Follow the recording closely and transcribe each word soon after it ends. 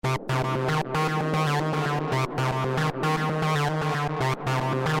Terror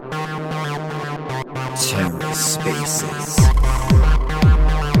Spaces.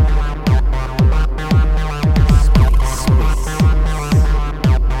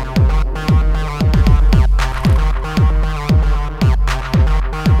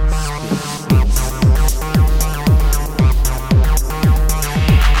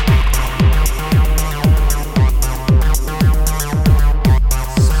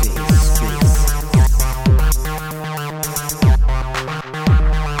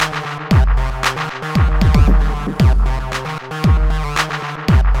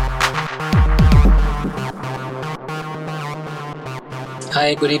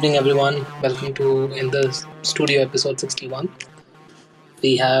 Hi, good evening, everyone. Welcome to In the Studio episode 61.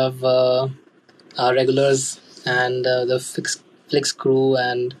 We have our regulars and the Flix crew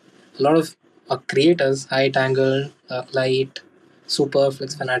and a lot of creators, High Tangle, Flight, Super,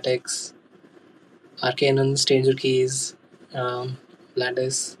 Flix Fanatics, Arcanon, Stranger Keys,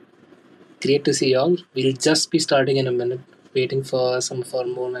 Gladys. Great to see y'all. We'll just be starting in a minute, waiting for some of our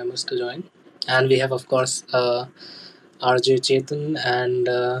more members to join. And we have, of course, RJ Chetan and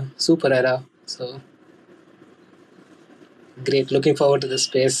Super Era. So great. Looking forward to this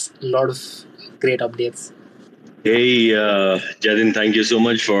space. A lot of great updates. Hey, Jatin, thank you so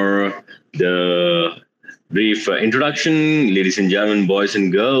much for the brief introduction. Ladies and gentlemen, boys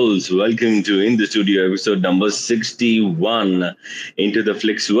and girls, welcome to In the Studio episode number 61 into the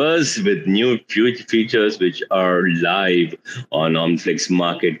Flixverse with new features which are live on OmniFlix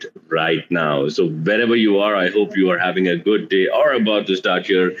Market right now. So wherever you are, I hope you are having a good day or about to start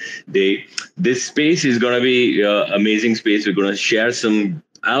your day. This space is going to be amazing space. We're going to share some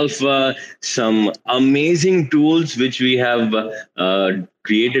alpha, some amazing tools which we have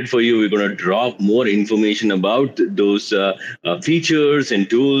created for you. We're going to drop more information about those features and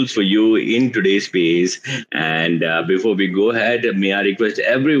tools for you in today's space. And before we go ahead, may I request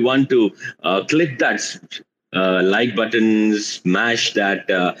everyone to click that like button, smash that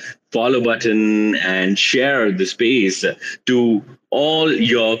follow button, and share the space to all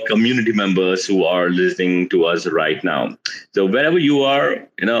your community members who are listening to us right now. So wherever you are,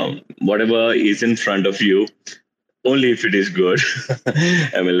 whatever is in front of you, only if it is good.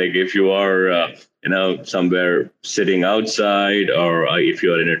 I mean, like if you are, somewhere sitting outside, or if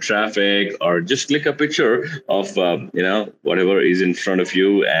you are in a traffic, or just click a picture of, whatever is in front of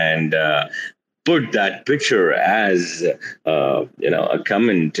you, and put that picture as, a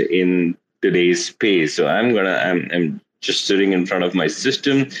comment in today's space. So I'm just sitting in front of my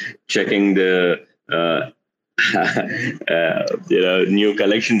system, checking the new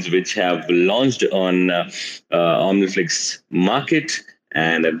collections which have launched on OmniFlix Market,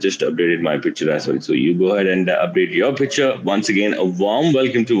 and I've just updated my picture as well. So you go ahead and update your picture. Once again, a warm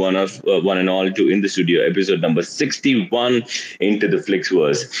welcome to one and all to In the Studio episode number 61 into the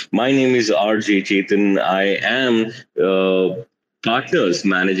Flixverse. My name is RJ Chetan. I am partners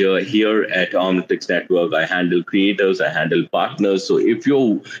manager here at OmniFlix Network. I handle creators, I handle partners. So if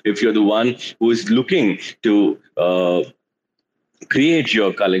you're the one who is looking to create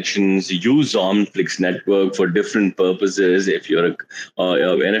your collections, use OmniFlix Network for different purposes. If you're a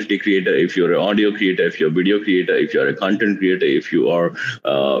NFT creator, if you're an audio creator, if you're a video creator, if you're a content creator, if you are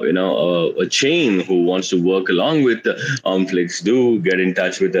a chain who wants to work along with OmniFlix, do get in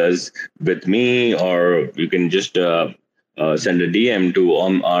touch with us, with me, or you can just send a DM to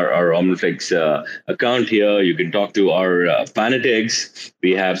our OmniFlix account here. You can talk to our fanatics.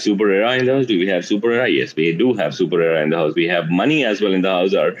 We have Super Era in the house. Do we have Super Era? Yes, we do have Super Era in the house. We have Money as well in the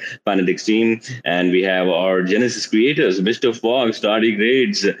house, our fanatics team. And we have our Genesis creators, Mr. Fox, Stardy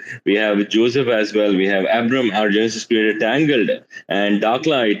Grades. We have Joseph as well. We have Abram, our Genesis creator, Tangled, and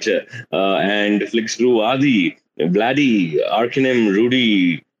Darklight, and Flix Crew, Adi, Vladdy, Arcanim,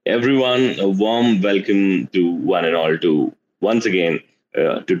 Rudy. Everyone, a warm welcome to one and all to once again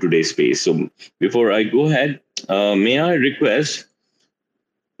to today's space. So before I go ahead, may I request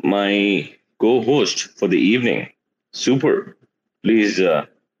my co-host for the evening, Super, please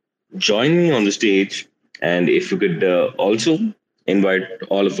join me on the stage, and if you could also invite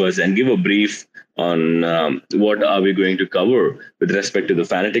all of us and give a brief on what are we going to cover with respect to the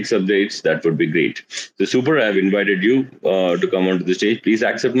Fanatics updates, that would be great. So Super, I've invited you to come onto the stage. Please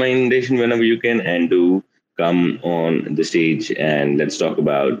accept my invitation whenever you can, and do come on the stage, and let's talk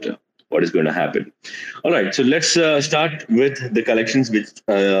about what is going to happen. All right, so let's start with the collections which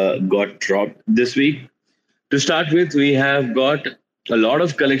got dropped this week. To start with, we have got a lot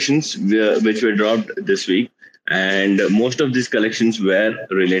of collections which were dropped this week. And most of these collections were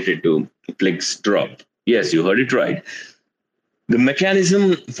related to Flix drop. Yes, you heard it right. The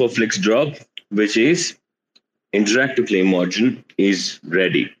mechanism for Flix Drop, which is interactive claim module, is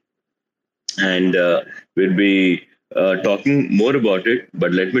ready. And we'll be talking more about it.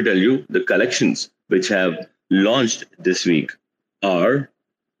 But let me tell you, the collections which have launched this week are,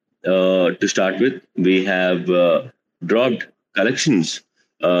 to start with, we have dropped collections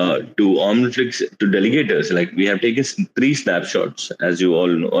to OmniFlix to delegators. Like we have taken three snapshots, as you all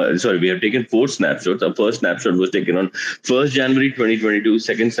know. Sorry, we have taken four snapshots. Our first snapshot was taken on 1st January 2022.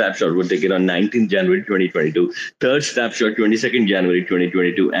 Second snapshot was taken on 19th January 2022. Third snapshot 22nd January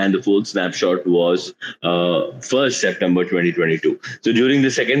 2022, and the fourth snapshot was 1st September 2022. So during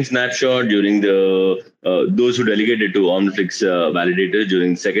the second snapshot, during the those who delegated to OmniFlix validators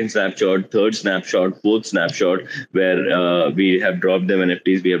during second snapshot, third snapshot, fourth snapshot, where we have dropped them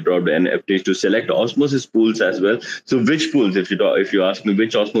NFTs. We have dropped NFTs to select osmosis pools as well. So which pools? If you ask me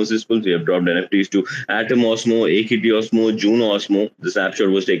which osmosis pools, we have dropped NFTs to Atom Osmo, AKT Osmo, June Osmo. The snapshot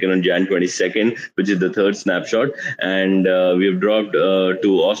was taken on Jan 22nd, which is the third snapshot, and we have dropped to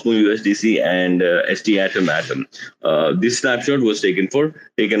Osmo USDC and ST Atom. This snapshot was taken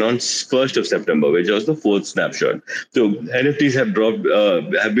on 1st of September, which was the fourth snapshot. So NFTs have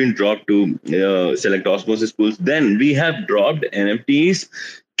been dropped to select osmosis pools. Then we have dropped NFTs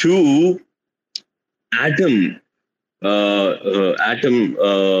to Atom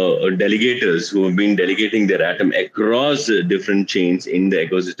delegators who have been delegating their Atom across different chains in the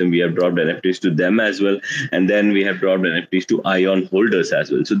ecosystem. We have dropped NFTs to them as well, and then we have dropped NFTs to Ion holders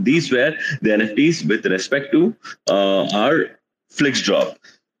as well. So these were the NFTs with respect to our Flix drop.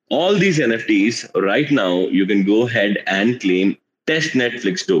 All these NFTs right now, you can go ahead and claim testnet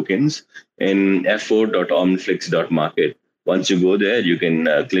Flix tokens in f4.omniflix.market. Once you go there, you can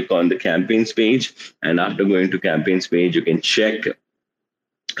click on the campaigns page, and after going to campaigns page, you can check.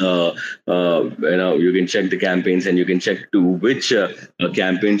 You can check the campaigns, and you can check to which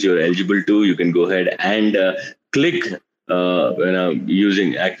campaigns you're eligible to. You can go ahead and click.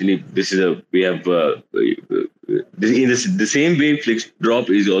 Using actually, this is a we have the same way Flix drop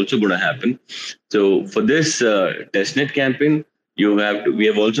is also going to happen. So for this testnet campaign, we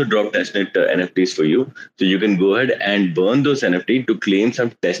have also dropped testnet NFTs for you. So you can go ahead and burn those NFT to claim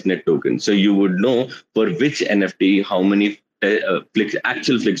some testnet tokens. So you would know for which NFT how many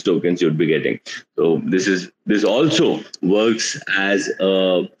actual Flix tokens you'd be getting. So this also works as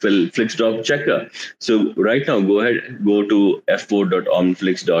a Flix drop checker. So right now, go to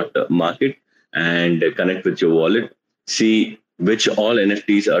f4.omniflix.market and connect with your wallet. See which all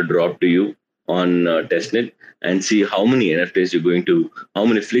NFTs are dropped to you on testnet, and see how many Flix you're going to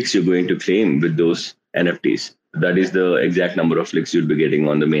claim with those NFTs. That is the exact number of Flix you'll be getting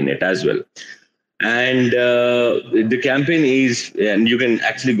on the mainnet as well. And the campaign is, and you can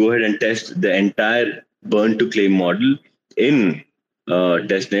actually go ahead and test the entire burn to claim model in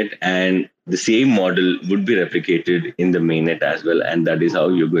testnet, and the same model would be replicated in the mainnet as well. And that is how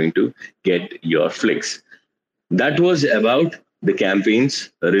you're going to get your Flix. That was about the campaigns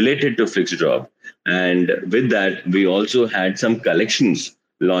related to Flix drop. And with that, we also had some collections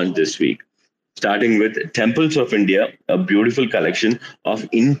launched this week, starting with Temples of India, a beautiful collection of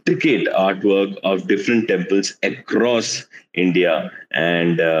intricate artwork of different temples across India.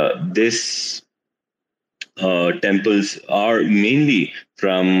 And this temples are mainly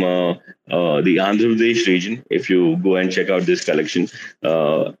from the Andhra Pradesh region. If you go and check out this collection,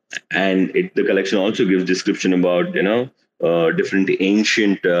 the collection also gives description about different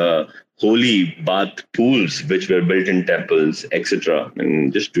ancient holy bath pools which were built in temples, etc.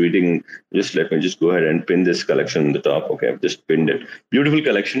 And just let me just go ahead and pin this collection on the top. Okay, I've just pinned it. Beautiful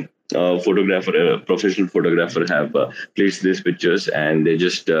collection. Professional photographer have placed these pictures, and they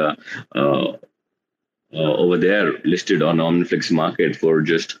just over there listed on OmniFlix Market for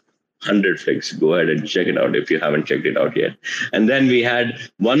just 100 Flix. Go ahead and check it out if you haven't checked it out yet. And then we had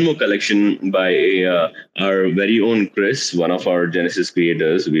one more collection by our very own Chris, one of our Genesis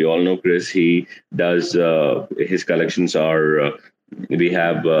creators. We all know Chris. He does his collections are we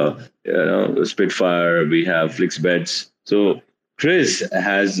have Spitfire, we have Flix Beds. So Chris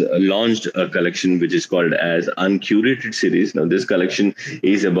has launched a collection which is called as Uncurated Series. Now, this collection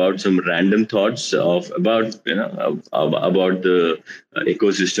is about some random thoughts about the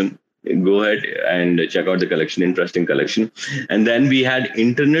ecosystem. Go ahead and check out the collection, interesting collection. And then we had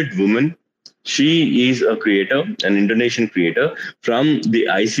Internet Woman. She is a creator, an Indonesian creator from the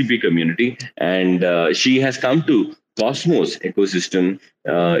ICP community, and she has come to Cosmos ecosystem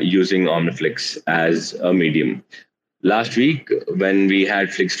using OmniFlix as a medium. Last week, when we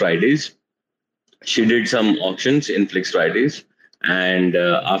had Flix Fridays, she did some auctions in Flix Fridays. And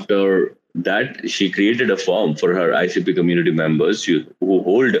after that she created a form for her ICP community members who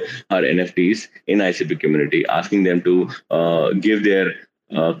hold her NFTs in ICP community, asking them to give their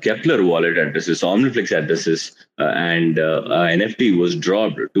Kepler wallet addresses, OmniFlix addresses, and NFT was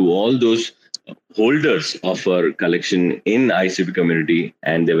dropped to all those holders of our collection in ICP community,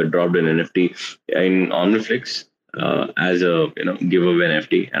 and they were dropped an NFT in OmniFlix as a giveaway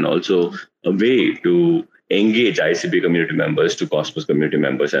NFT, and also a way to engage ICP community members to Cosmos community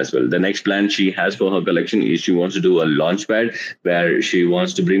members as well. The next plan she has for her collection is she wants to do a launchpad where she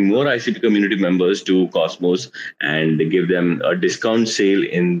wants to bring more ICP community members to Cosmos and give them a discount sale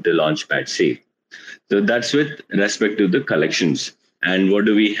in the launchpad sale. So that's with respect to the collections. And what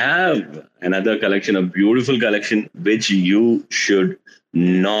do we have? Another collection, a beautiful collection, which you should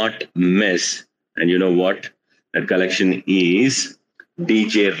not miss. And you know what? That collection is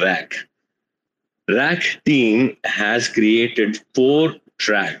DJ Rack. Rack team has created 4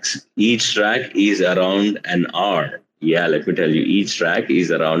 tracks. Each track is around an hour. Yeah, let me tell you, each track is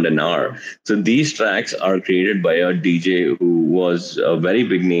around an hour. So these tracks are created by a DJ who was a very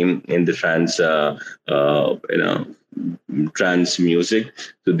big name in the trance music.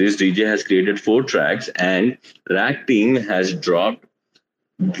 So this DJ has created 4 tracks, and Rack team has dropped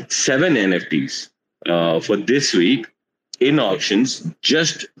 7 NFTs for this week in auctions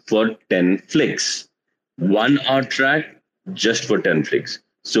just for 10 flicks. 1 hour track just for 10 flicks.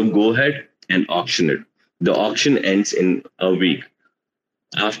 So go ahead and auction it. The auction ends in a week.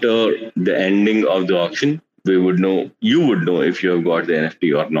 After the ending of the auction, you would know if you have got the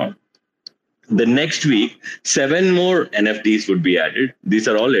NFT or not. The next week, 7 more NFTs would be added. These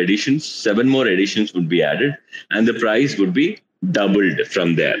are all editions. 7 more editions would be added, and the price would be doubled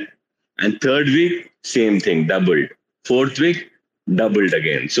from there. And third week, same thing, doubled. Fourth week, doubled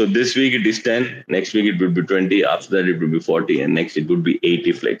again. So this week it is 10, next week it would be 20, after that it would be 40, and next it would be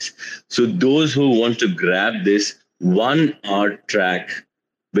 80 flicks. So those who want to grab this 1 hour track,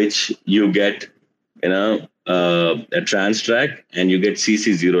 which you get, a trans track, and you get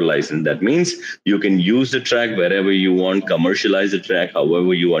CC0 license. That means you can use the track wherever you want, commercialize the track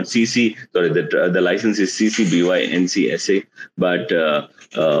however you want. The license is CC BY NCSA, but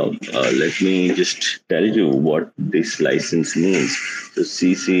let me just tell you what this license means. So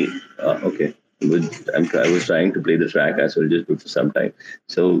CC, okay. I was trying to play the track as well just for some time.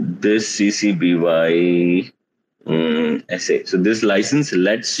 So this CCBY essay. So this license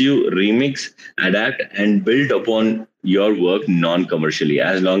lets you remix, adapt, and build upon your work non-commercially.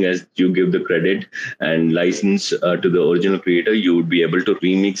 As long as you give the credit and license to the original creator, you would be able to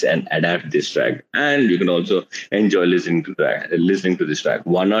remix and adapt this track. And you can also enjoy listening to this track.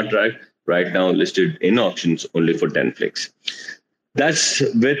 1 hour track right now listed in auctions only for 10 flicks. That's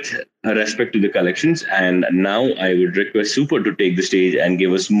with respect to the collections. And now I would request Super to take the stage and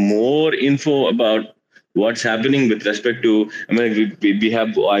give us more info about what's happening with respect to, I mean, we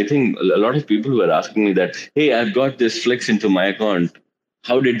have, I think a lot of people were asking me that, hey, I've got this flex into my account.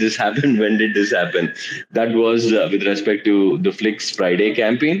 How did this happen? When did this happen? That was with respect to the Flix Friday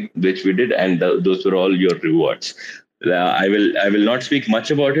campaign, which we did, and those were all your rewards. I will not speak much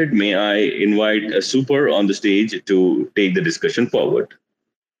about it. May I invite a Super on the stage to take the discussion forward?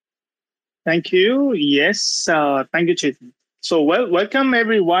 Thank you. Yes, thank you, Chetan. So, welcome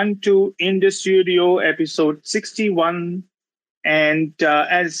everyone to In the Studio episode 61. And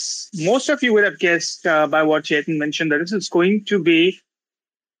as most of you would have guessed by what Chetan mentioned, that this is going to be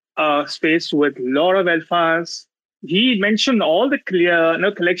a space with a lot of alphas. He mentioned all the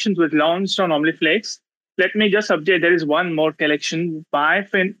collections with launched on OmniFlix. Let me just update. There is one more collection by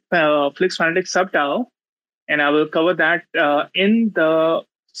Flix Fanatics Subdao, and I will cover that in the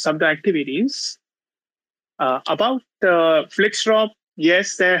Subdao activities. About the Flix drop,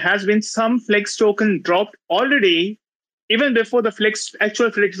 yes, there has been some Flix token dropped already, even before the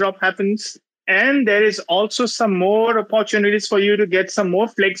actual Flix drop happens. And there is also some more opportunities for you to get some more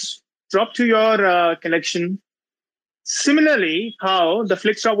Flix drop to your collection. Similarly, how the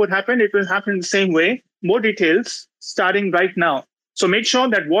Flix drop would happen, it will happen the same way. More details starting right now. So make sure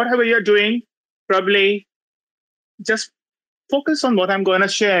that whatever you're doing, probably just focus on what I'm going to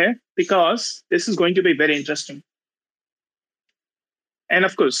share, because this is going to be very interesting. And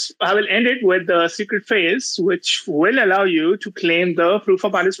of course, I will end it with the secret phrase, which will allow you to claim the proof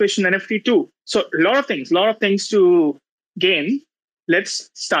of participation NFT too. So a lot of things to gain. Let's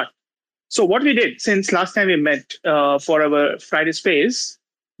start. So what we did since last time we met for our Friday space,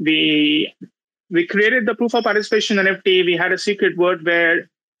 we created the proof of participation NFT. We had a secret word where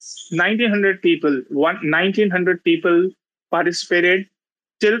 1,900 people participated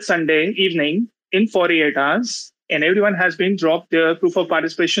till Sunday evening in 48 hours. and everyone has been dropped their proof of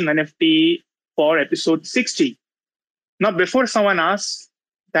participation NFT for episode 60. Now, before someone asks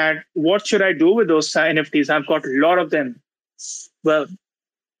that, what should I do with those NFTs? I've got a lot of them. Well,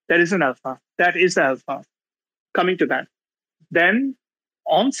 there is an alpha. That is the alpha. Coming to that. Then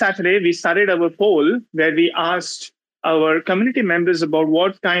on Saturday, we started our poll where we asked our community members about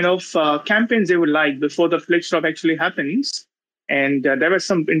what kind of campaigns they would like before the Flix drop actually happens. And there were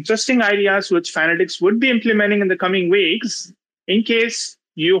some interesting ideas which Fanatics would be implementing in the coming weeks. In case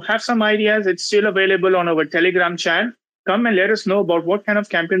you have some ideas, it's still available on our Telegram chat. Come and let us know about what kind of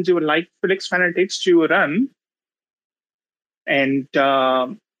campaigns you would like Flix Fanatics to run. And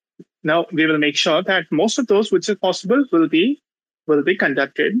now we will make sure that most of those which is possible will be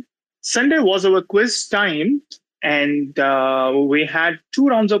conducted. Sunday was our quiz time, and we had 2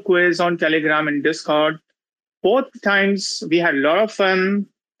 rounds of quiz on Telegram and Discord. Both times we had a lot of fun,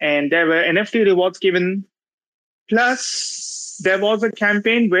 and there were NFT rewards given. Plus, there was a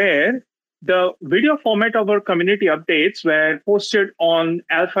campaign where the video format of our community updates were posted on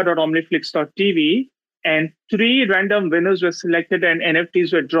alpha.omniflix.tv, and 3 random winners were selected and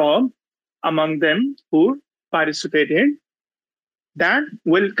NFTs were drawn among them who participated. That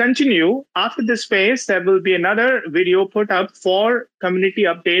will continue. After this phase, there will be another video put up for community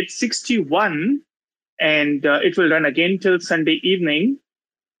update 61, and it will run again till Sunday evening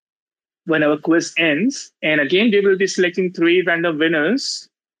when our quiz ends. And again, we will be selecting 3 random winners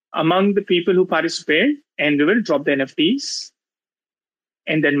among the people who participate, and we will drop the NFTs.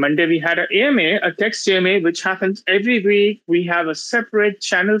 And then Monday, we had an AMA, a text AMA, which happens every week. We have a separate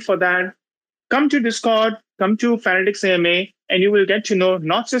channel for that. Come to Discord, come to Fanatics AMA, and you will get to know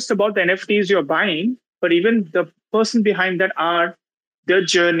not just about the NFTs you're buying, but even the person behind that art, their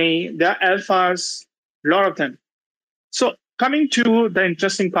journey, their alphas, a lot of them. So coming to the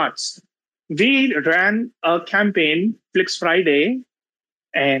interesting parts, we ran a campaign, Flix Friday,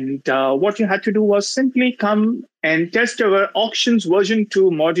 and what you had to do was simply come and test our auctions version 2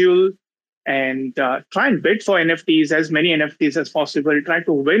 module and try and bid for NFTs, as many NFTs as possible, try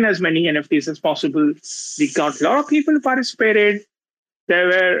to win as many NFTs as possible. We got a lot of people who participated. There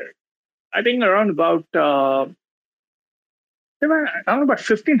were, I think, around about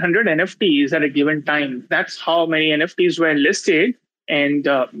 1,500 NFTs at a given time. That's how many NFTs were listed, and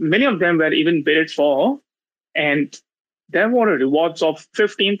many of them were even bid for. And there were rewards of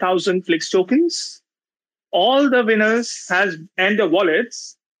 15,000 Flix tokens. All the winners and the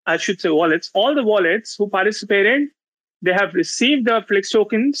wallets, I should say wallets, all the wallets who participated, they have received the Flix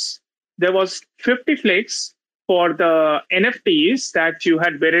tokens. There was 50 Flix for the NFTs that you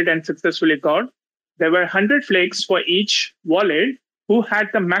had bidded and successfully got. There were 100 Flix for each wallet who had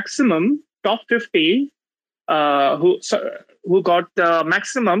the maximum top 50 who got the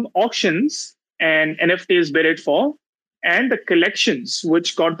maximum auctions and NFTs bidded for. And the collections,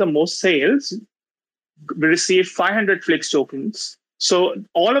 which got the most sales, received 500 Flix tokens. So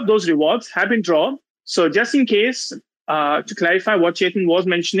all of those rewards have been drawn. So just in case, to clarify what Chetan was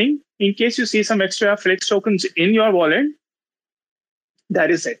mentioning, in case you see some extra Flix tokens in your wallet, that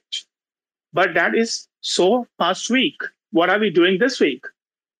is it. But that is so past week. What are we doing this week?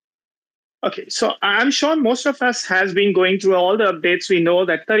 Okay, so I'm sure most of us has been going through all the updates. We know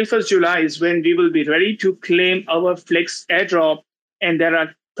that 31st July is when we will be ready to claim our Flix airdrop. And there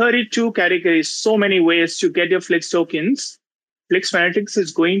are 32 categories, so many ways to get your Flix tokens. Flix Fanatics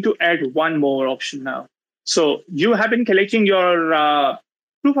is going to add one more option now. So you have been collecting your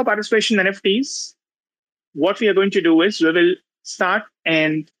proof of participation NFTs. What we are going to do is we will start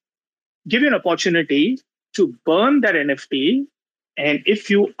and give you an opportunity to burn that NFT. And if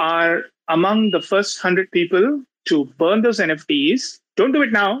you are among the first 100 people to burn those NFTs, don't do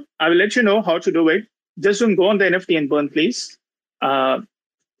it now. I will let you know how to do it. Just don't go on the NFT and burn, please.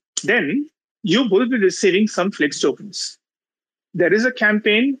 Then you will be receiving some Flix tokens. There is a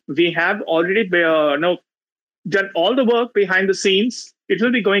campaign. We have already done all the work behind the scenes. It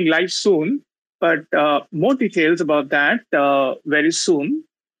will be going live soon, but more details about that very soon.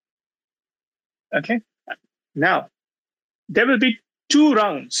 Okay. Now, there will be 2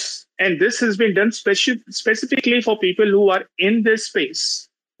 rounds, and this has been done specifically for people who are in this space.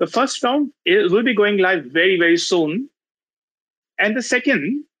 The first round will be going live very, very soon. And the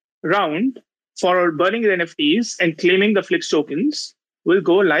second round for burning the NFTs and claiming the Flix tokens will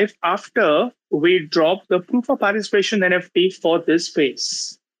go live after we drop the proof of participation NFT for this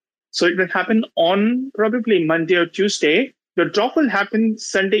space. So it will happen on probably Monday or Tuesday. The drop will happen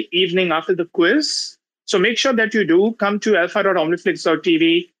Sunday evening after the quiz. So make sure that you do come to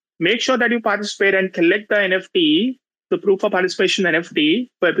alpha.omniflix.tv. Make sure that you participate and collect the NFT, the proof of participation NFT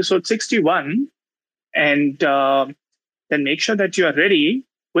for episode 61. And then make sure that you are ready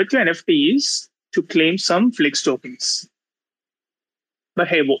with your NFTs to claim some Flix tokens. But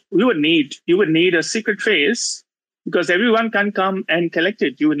hey, you would need a secret phrase because everyone can come and collect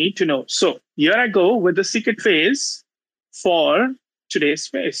it. You would need to know. So here I go with the secret phrase for today's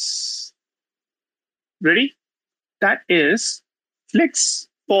space. Ready? That is Flix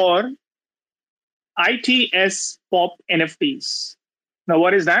for ITS Pop NFTs. Now,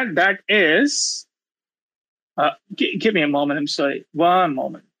 what is that? That is, give me a moment. I'm sorry. One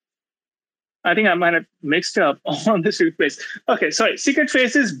moment. I think I might have mixed up on the secret phrase. Okay, sorry. Secret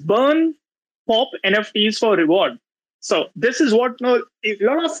phrase is burn pop NFTs for reward. So this is what a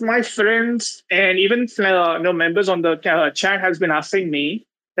lot of my friends and even members on the chat has been asking me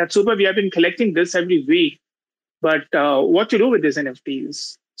that Super, we have been collecting this every week, but what to do with these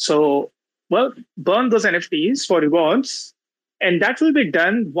NFTs? So, well, burn those NFTs for rewards, and that will be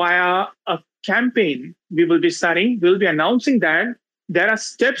done via a campaign we will be starting. We'll be announcing that there are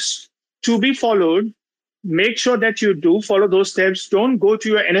steps to be followed. Make sure that you do follow those steps. Don't go to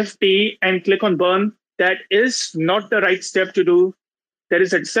your NFT and click on burn. That is not the right step to do. There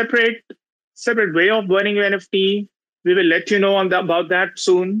is a separate way of burning your NFT. We will let you know about that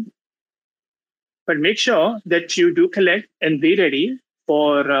soon. But make sure that you do collect and be ready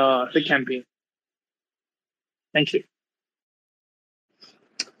for the campaign. Thank you.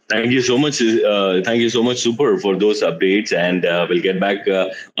 Thank you so much. Thank you so much, Super, for those updates. And we'll get back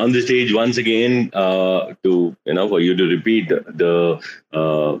on the stage once again to for you to repeat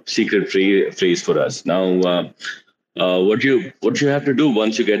the secret phrase for us. Now, what you have to do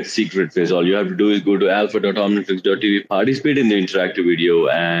once you get the secret phrase, all you have to do is go to alpha.omniflix.tv, participate in the interactive video,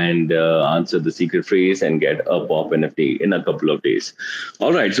 and answer the secret phrase and get a pop NFT in a couple of days.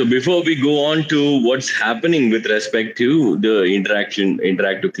 All right. So before we go on to what's happening with respect to the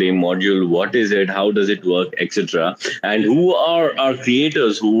interactive claim module, what is it, how does it work, etc., and who are our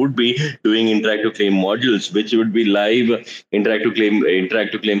creators who would be doing interactive claim modules, which would be live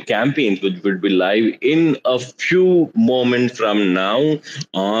interactive claim campaigns, which would be live in a few moments from now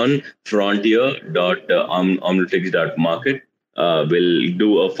on frontier.omniflix.market. Will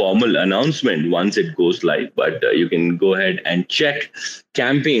do a formal announcement once it goes live, but you can go ahead and check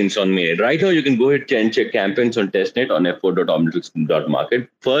campaigns on mainnet. Right now, you can go ahead and check campaigns on testnet on f4.omniflix.market.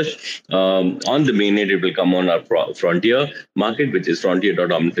 First, on the mainnet, it will come on our frontier market, which is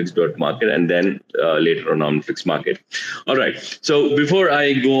frontier.omniflix.market, and then later on Omniflix market. All right. So before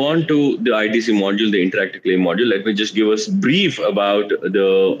I go on to the ITC module, the interactive claim module, let me just give us brief about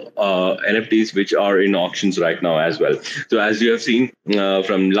the NFTs which are in auctions right now as well. So as you have seen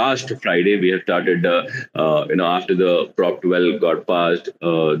from last Friday, we have started, after the Prop 12 got passed,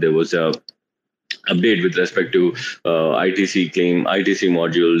 there was a update with respect to ITC claim, ITC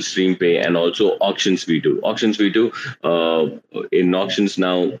modules, StreamPay, and also Auctions V2. Auctions V2, in auctions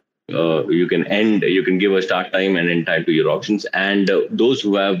now, you can give a start time and end time to your auctions, and those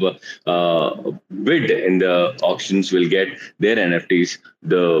who have bid in the auctions will get their NFTs.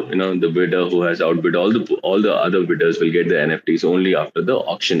 The bidder who has outbid all the other bidders will get the NFTs only after the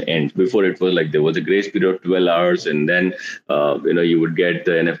auction ends. Before, it was like there was a grace period of 12 hours, and then you would get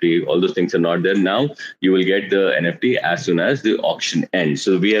the NFT. All those things are not there now. You will get the NFT as soon as the auction ends.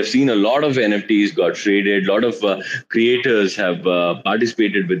 So we have seen a lot of NFTs got traded. A lot of creators have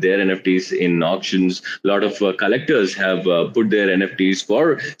participated with their NFTs in auctions. A lot of collectors have put their NFTs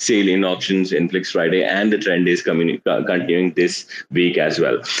for sale in auctions in Flix Friday, and the trend is continuing this week as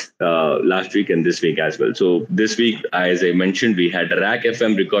well. Last week and this week as well. So this week, as I mentioned, we had Rack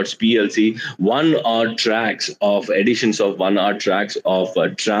FM Records PLC 1 hour tracks of editions of 1 hour tracks of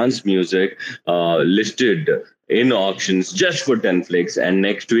trance music listed in auctions just for 10 Flix. And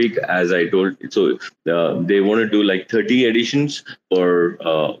next week, as I told, so they want to do like 30 editions for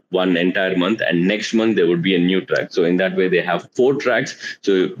one entire month, and next month there would be a new track. So in that way, they have 4 tracks.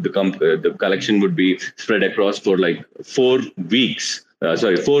 So the collection would be spread across for like 4 weeks.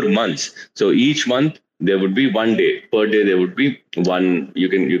 4 months. So each month there would be 1 day. Per day there would be one. You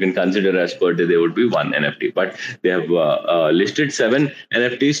can consider as per day there would be 1 NFT. But they have listed 7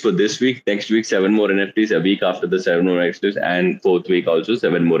 NFTs for this week. Next week 7 more NFTs. A week after the 7 more NFTs, and 4th week also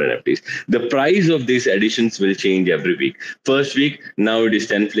 7 more NFTs. The price of these editions will change every week. First week now it is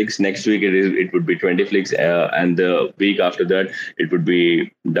 10 Flix. Next week it would be 20 Flix, and the week after that it would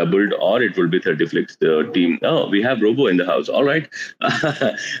be doubled, or it will be 30 Flix. The team. Oh, we have Robo in the house. All right.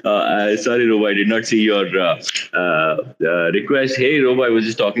 Sorry, Robo, I did not see your request. Hey, Robo, I was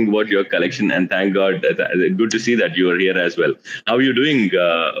just talking about your collection, and thank God, good to see that you are here as well. How are you doing,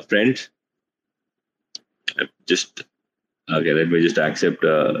 friend? Just okay. Let me just accept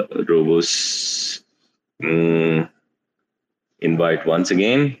Robo's Invite once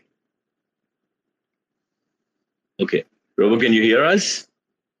again. Okay. Robo, can you hear us?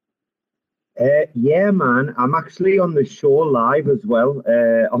 Yeah, man. I'm actually on the show live as well,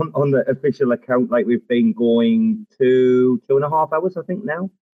 on the official account. Like we've been going 2.5 hours, I think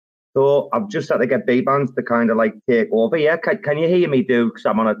now. So I've just had to get B-bands to kind of like take over. Yeah, can you hear me, dude? Because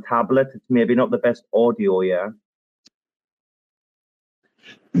I'm on a tablet. It's maybe not the best audio. Yeah.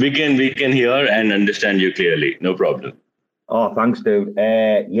 We can hear and understand you clearly. No problem. Oh, thanks, dude.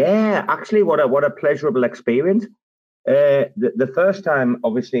 Yeah, actually, what a pleasurable experience. The first time,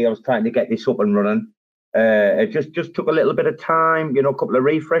 obviously, I was trying to get this up and running. It just took a little bit of time, a couple of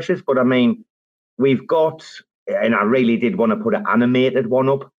refreshes. But I mean, we've got, and I really did want to put an animated one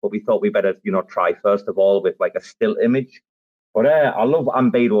up, but we thought we better, try first of all with like a still image. But I love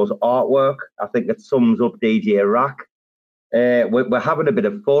Ambedo's artwork. I think it sums up DJ Rack. We're having a bit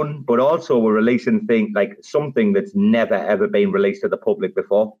of fun, but also we're releasing something that's never ever been released to the public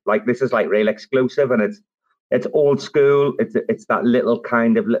before. Like this is like real exclusive, and it's old school. It's that little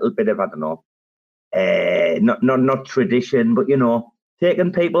bit of, I don't know, not tradition, but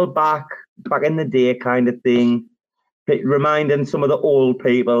taking people back in the day kind of thing, reminding some of the old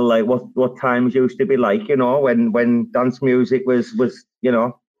people like what times used to be like, when dance music was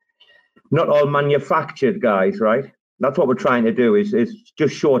not all manufactured, guys, right? That's what we're trying to do is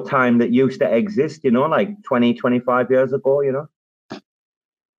just show time that used to exist, like 20, 25 years ago,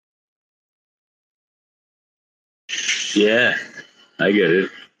 Yeah, I get it.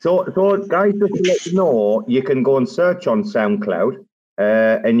 So guys, just to let you know, you can go and search on SoundCloud,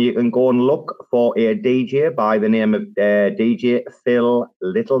 and you can go and look for a DJ by the name of DJ Phil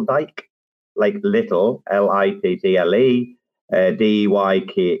Littledyke, like Little, Little, Dyke,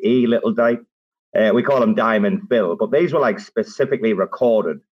 Littledyke. We call him Diamond Phil, but these were like specifically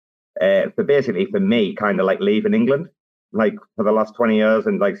recorded for me, kind of like leaving England, like for the last 20 years,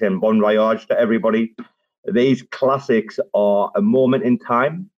 and like saying bon voyage to everybody. These classics are a moment in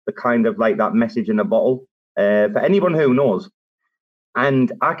time, the kind of like that message in a bottle for anyone who knows.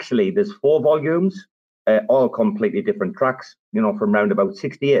 And actually, there's 4 volumes, all completely different tracks, from around about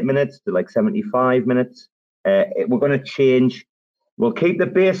 68 minutes to like 75 minutes. We're going to change. We'll keep the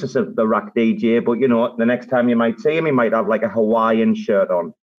basis of the Rack DJ, but the next time you might see him, he might have like a Hawaiian shirt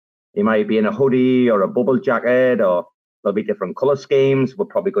on. He might be in a hoodie or a bubble jacket, or there'll be different color schemes. We're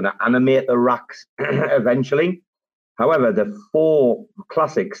probably going to animate the racks eventually. However, the 4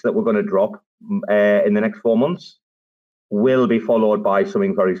 classics that we're going to drop in the next 4 months will be followed by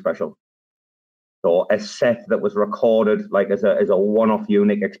something very special. So a set that was recorded like as a one-off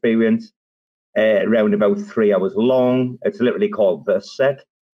unique experience, around about 3 hours long. It's literally called The Set.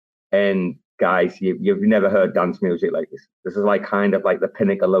 And guys, you've never heard dance music like this. This is like kind of like the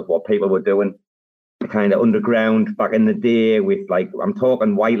pinnacle of what people were doing, kind of underground back in the day with like, I'm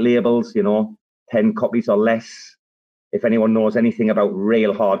talking white labels, 10 copies or less. If anyone knows anything about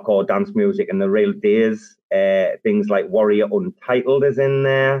real hardcore dance music in the real days, things like Warrior Untitled is in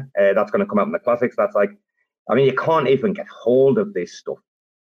there. That's going to come out in the classics. That's like, I mean, you can't even get hold of this stuff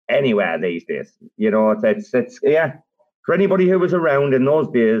anywhere these days. It's yeah. For anybody who was around in those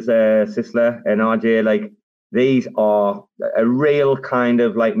days, Sisler and RJ, like these are a real kind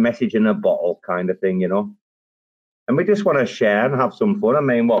of like message in a bottle kind of thing, And we just want to share and have some fun. I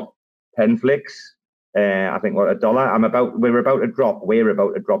mean, what, 10 flicks? I think what, $1. We're about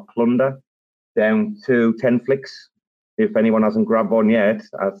to drop Plunder down to 10 flicks. If anyone hasn't grabbed one yet,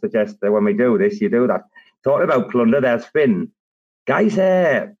 I suggest that when we do this, you do that. Talking about Plunder, there's Finn. Guys,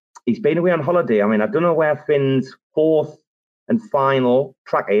 he's been away on holiday. I mean, I don't know where Finn's 4th and final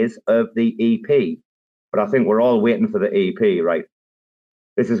track is of the EP, but I think we're all waiting for the EP, right?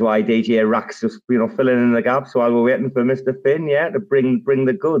 This is why DJ Rack's just, filling in the gaps while we're waiting for Mr. Finn, yeah, to bring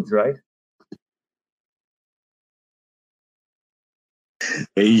the goods, right?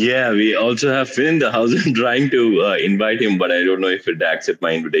 Yeah, we also have Finn in the house. I'm trying to invite him, but I don't know if he'd accept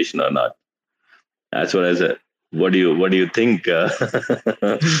my invitation or not. That's what I said. What do you think, Robo?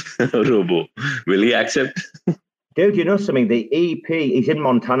 Will he accept? Dude, you know something? The EP, he's in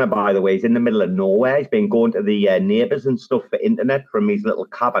Montana, by the way. He's in the middle of nowhere. He's been going to the neighbors and stuff for internet from his little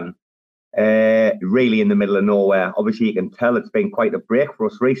cabin, really in the middle of nowhere. Obviously, you can tell it's been quite a break for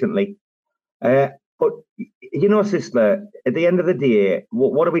us recently. But, sister, at the end of the day,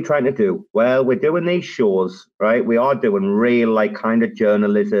 what are we trying to do? Well, we're doing these shows, right? We are doing real, like, kind of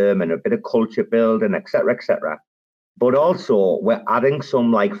journalism and a bit of culture building, et cetera, et cetera. But also, we're adding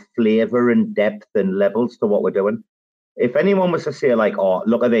some, like, flavor and depth and levels to what we're doing. If anyone was to say, like, oh,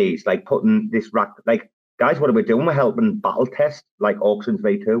 look at these, like, putting this rack, like, guys, what are we doing? We're helping battle test, like, Auctions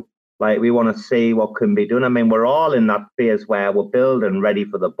V2. Like, we want to see what can be done. I mean, we're all in that phase where we're building ready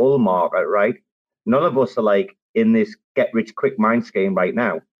for the bull market, right? None of us are like in this get rich quick mind scheme right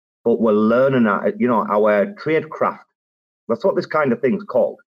now, but we're learning that, our trade craft. That's what this kind of thing's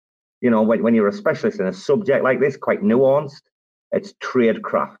called. When you're a specialist in a subject like this, quite nuanced, it's trade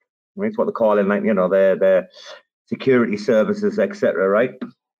craft. Right? It's what they call in, like, the security services, etc. Right?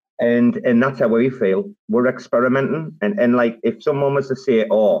 And that's how we feel. We're experimenting, and like, if someone was to say,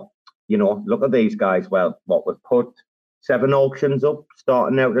 "Oh, look at these guys," well, what, we've put 7 auctions up,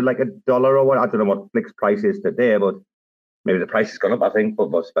 starting out at like $1 or what. I don't know what Flix price is today, but maybe the price has gone up. I think, but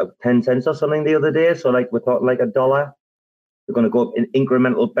was about 10 cents or something the other day. So like, we thought like $1. We're going to go up in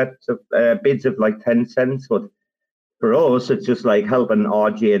incremental bids of like 10 cents. But for us, it's just like helping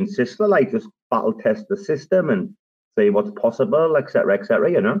RJ and Sisler like just battle test the system and see what's possible, etc.,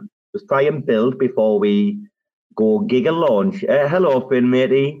 etc. Just try and build before we go giga launch. Hello, Finn,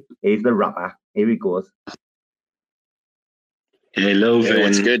 matey. He's the rapper. Here he goes. Hello, Finn. Hey,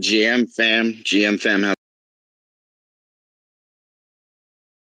 what's good, GM fam? How's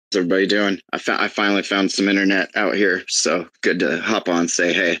everybody doing? I finally found some internet out here, so good to hop on,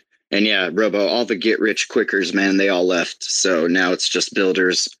 say hey. And yeah, Robo, all the get rich quickers, man, they all left. So now it's just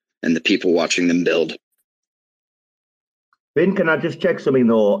builders and the people watching them build. Finn, can I just check something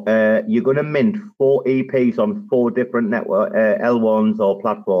though? You're going to mint 4 EPs on 4 different network L1s or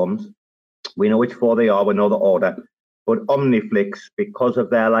platforms. We know which 4 they are. We know the order. But OmniFlix, because of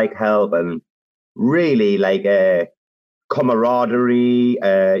their like help and really like camaraderie,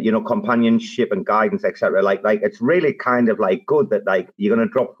 companionship and guidance, etc. Like it's really kind of like good that like you're gonna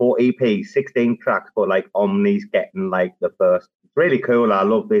drop 4 EPs, 16 tracks, but like Omni's getting like the first. It's really cool. I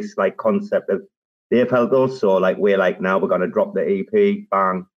love this like concept of they've helped us, so like we're like, now we're gonna drop the EP,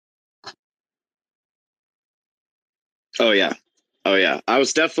 bang. Oh yeah. I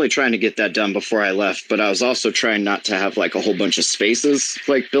was definitely trying to get that done before I left, but I was also trying not to have like a whole bunch of spaces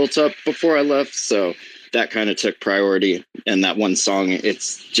like built up before I left. So that kind of took priority. And that one song,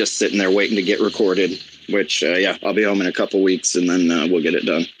 it's just sitting there waiting to get recorded, which I'll be home in a couple weeks and then we'll get it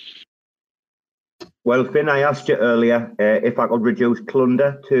done. Well, Finn, I asked you earlier if I could reduce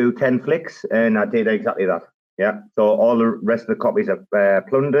Plunder to 10 flicks, and I did exactly that. Yeah. So all the rest of the copies of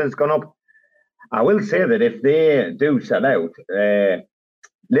Plunder's gone up. I will say that if they do sell out,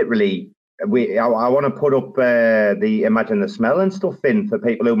 literally, I want to put up the Imagine the Smell and stuff in for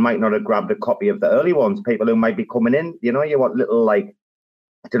people who might not have grabbed a copy of the early ones, people who might be coming in. You want little, like,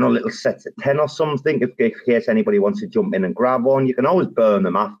 I don't know, little sets of 10 or something, if in case anybody wants to jump in and grab one. You can always burn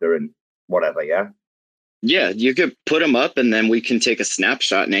them after and whatever, yeah? Yeah, you could put them up and then we can take a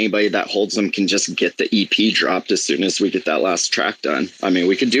snapshot and anybody that holds them can just get the EP dropped as soon as we get that last track done. I mean,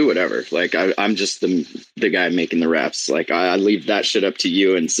 we could do whatever. Like, I'm just the guy making the raps. Like, I leave that shit up to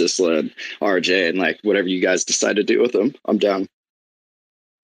you and Sisla and RJ and like whatever you guys decide to do with them. I'm down.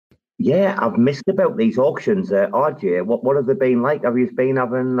 Yeah, I've missed about these auctions, RJ. What have they been like? Have you been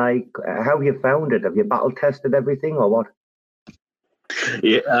having like, how have you found it? Have you battle tested everything or what?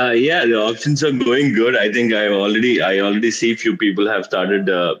 Yeah, the auctions are going good. I think I already see few people have started,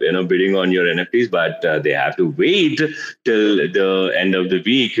 bidding on your NFTs, but they have to wait till the end of the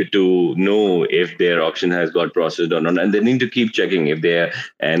week to know if their auction has got processed or not, and they need to keep checking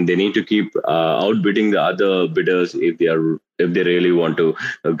and they need to keep outbidding the other bidders if they really want to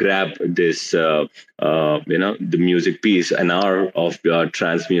grab this, the music piece, an hour of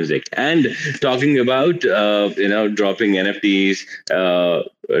trance music. And talking about, dropping NFTs,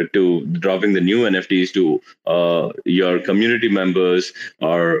 to dropping the new NFTs to your community members,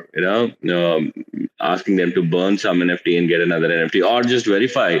 or asking them to burn some NFT and get another NFT, or just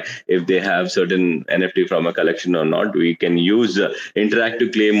verify if they have certain NFT from a collection or not. We can use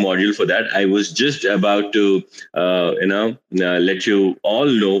interactive claim module for that. I was just about to let you all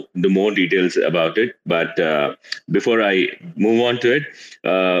know the more details about it, but before I move on to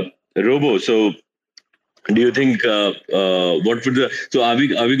it, Robo, so do you think what would so are we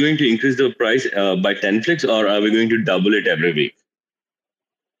going to increase the price by 10 flicks, or are we going to double it every week?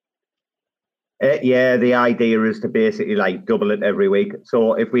 Yeah, the idea is to basically like double it every week.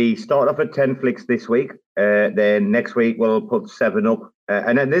 So if we start off at 10 flicks this week, then next week we'll put 7 up.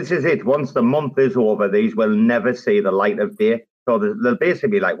 And then this is it. Once the month is over, these will never see the light of day. So there'll basically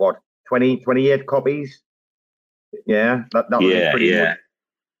be like, what, 28 copies? Yeah, that would be pretty much.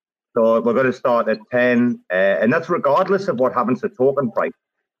 So we're going to start at 10, and that's regardless of what happens to token price.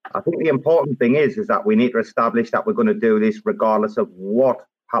 I think the important thing is that we need to establish that we're going to do this regardless of what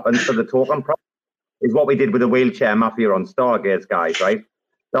happens to the token price. Is what we did with the wheelchair mafia on Stargaze, guys, right?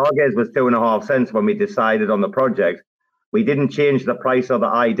 Stargaze was 2.5 cents when we decided on the project. We didn't change the price of the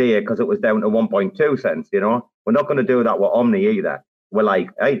idea because it was down to 1.2 cents. You know, we're not going to do that with Omni either. We're like,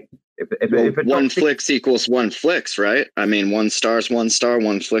 hey, if it's one flicks equals one flicks, right? I mean, one star is one star,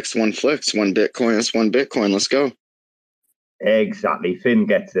 one flicks, one flicks, one Bitcoin is one Bitcoin. Let's go. Exactly. Finn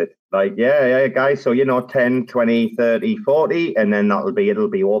gets it. Like, yeah, guys. So, 10, 20, 30, 40, and then it'll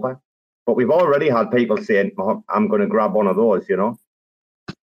be over. But we've already had people saying, oh, I'm going to grab one of those,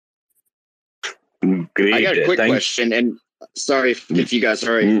 Great. I got a quick question, and sorry if you guys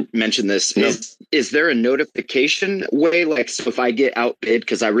already mentioned this. No. Is there a notification way? Like, so if I get outbid,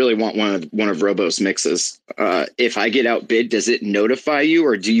 because I really want one of Robo's mixes, if I get outbid, does it notify you,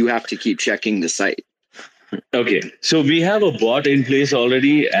 or do you have to keep checking the site? Okay, so we have a bot in place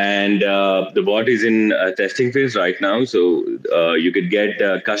already, and the bot is in testing phase right now. So you could get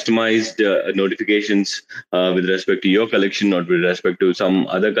customized notifications with respect to your collection, or with respect to some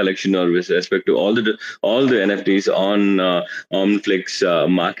other collection, or with respect to all the NFTs on OmniFlix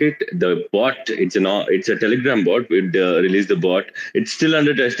market. The bot, it's a Telegram bot. We released the bot. It's still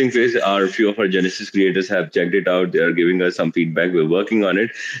under testing phase. Few of our Genesis creators have checked it out. They are giving us some feedback. We're working on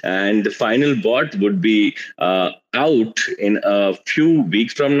it, and the final bot would be out in a few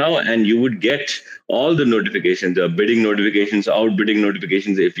weeks from now, and you would get all the notifications, bidding notifications, outbidding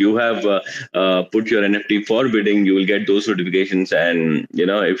notifications. If you have put your NFT for bidding, you will get those notifications, and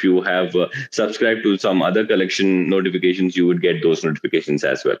if you have subscribed to some other collection notifications, you would get those notifications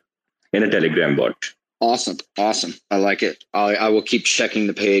as well in a Telegram bot. Awesome. I like it. I will keep checking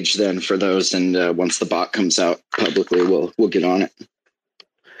the page then for those, and once the bot comes out publicly, we'll get on it.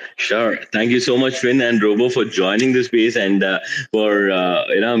 Sure. Thank you so much, Finn and Robo, for joining the space, and for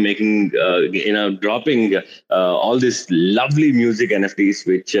making dropping all this lovely music NFTs,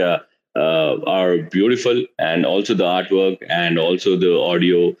 which are beautiful, and also the artwork and also the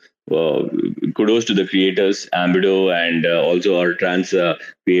audio. Kudos to the creators, Ambido, and also our trans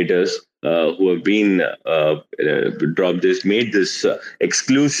creators who have been made this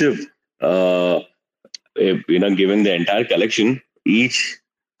exclusive. Given the entire collection, each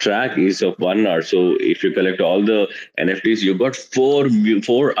track is of 1 hour. So if you collect all the NFTs, you got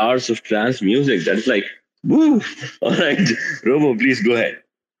 4 hours of trance music. That's like, woo! All right, Robo, please go ahead.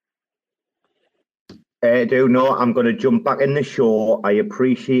 I'm going to jump back in the show. I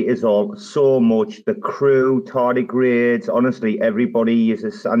appreciate us all so much. The crew, tardigrades, honestly, everybody,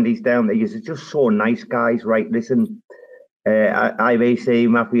 Sandy's down there. You're just so nice, guys. Right, listen, IVC,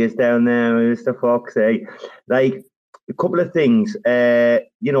 Mafia's down there, Mr. Fox. Like, a couple of things. I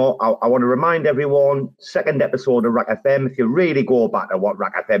want to remind everyone, second episode of Rack FM. If you really go back to what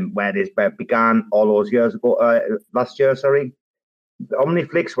Rack FM, where it began all those years ago, last year, sorry,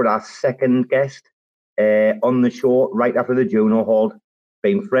 OmniFlix were our second guest on the show right after the Juno hold.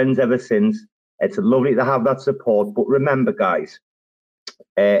 Been friends ever since. It's lovely to have that support. But remember, guys,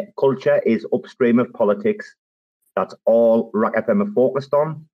 culture is upstream of politics. That's all Rack FM are focused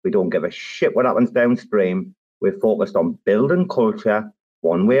on. We don't give a shit what happens downstream. We're focused on building culture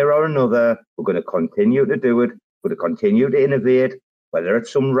one way or another. We're going to continue to do it. We're going to continue to innovate, whether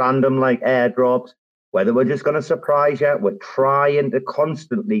it's some random like airdrops, whether we're just going to surprise you. We're trying to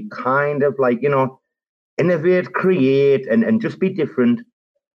constantly kind of like, innovate, create, and just be different.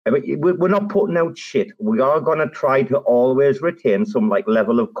 I mean, we're not putting out shit. We are going to try to always retain some like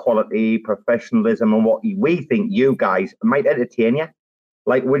level of quality, professionalism, and what we think you guys might entertain you.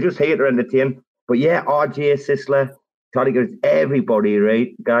 Like, we're just here to entertain. But yeah, RJ, Sisler, Tardigrades, everybody,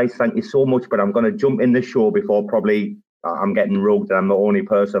 right? Guys, thank you so much. But I'm going to jump in the show before probably I'm getting rogued and I'm the only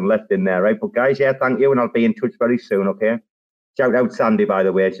person left in there, right? But guys, yeah, thank you. And I'll be in touch very soon, okay? Shout out Sandy, by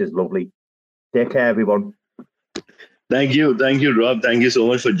the way. She's lovely. Take care, everyone. Thank you, Rob. Thank you so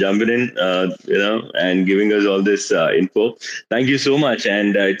much for jumping in, and giving us all this info. Thank you so much,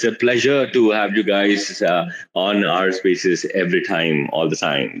 and it's a pleasure to have you guys on our spaces every time, all the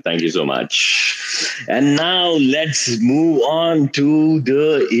time. Thank you so much. And now let's move on to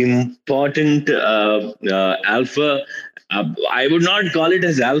the important alpha. I would not call it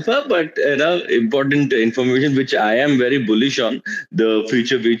as alpha, but important information which I am very bullish on, the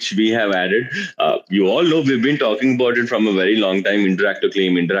feature which we have added. You all know we've been talking about it from a very long time. Interactive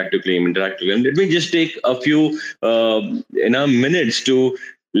claim. Let me just take a few minutes to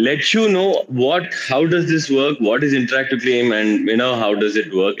let you know how does this work, what is interactive claim, and how does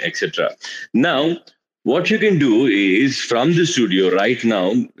it work, etc. Now, what you can do is from the studio right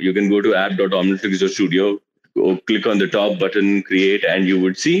now, you can go to app.omniflix.studio. Go click on the top button, create, and you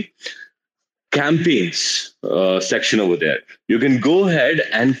would see campaigns section over there. You can go ahead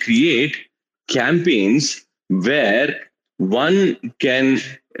and create campaigns where one can,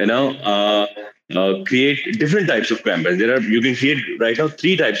 create different types of campaigns. You can create right now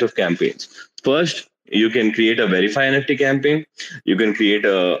 3 types of campaigns. First, you can create a verify NFT campaign. You can create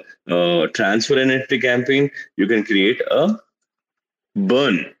a transfer NFT campaign. You can create a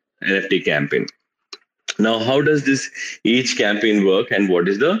burn NFT campaign. Now, how does this each campaign work, and what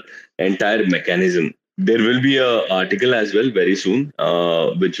is the entire mechanism? There will be a article as well very soon,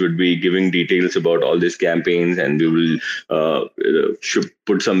 which would be giving details about all these campaigns, and we will should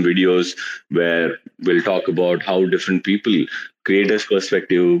put some videos where we'll talk about how different people, creators'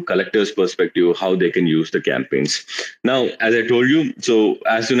 perspective, collectors' perspective, how they can use the campaigns. Now, as I told you, so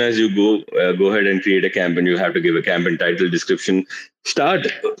as soon as you go ahead and create a campaign, you have to give a campaign title, description, start,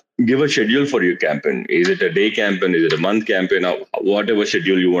 give a schedule for your campaign. Is it a day campaign? Is it a month campaign? Or whatever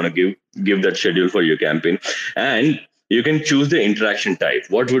schedule you want to give that schedule for your campaign. And you can choose the interaction type.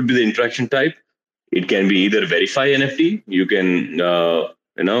 What would be the interaction type? It can be either verify NFT, you can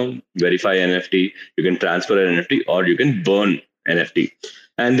verify NFT, you can transfer an NFT, or you can burn NFT.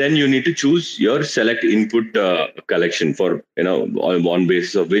 And then you need to choose your select input collection for on one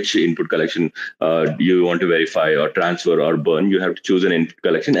basis of which input collection you want to verify or transfer or burn. You have to choose an input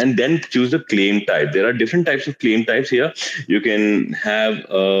collection and then choose the claim type. There are different types of claim types here. You can have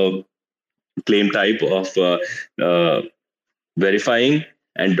a claim type of verifying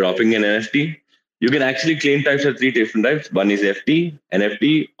and dropping an NFT. You can actually claim types are 3 different types. One is FT,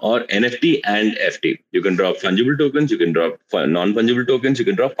 NFT, or NFT and FT. You can drop fungible tokens, you can drop non-fungible tokens, you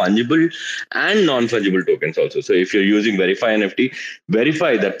can drop fungible and non-fungible tokens also. So if you're using verify NFT,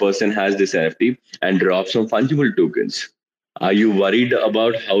 verify that person has this NFT and drop some fungible tokens. Are you worried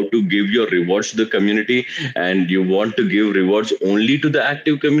about how to give your rewards to the community and you want to give rewards only to the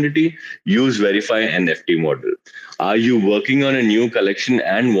active community? Use verify NFT model. Are you working on a new collection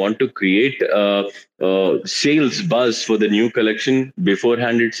and want to create sales buzz for the new collection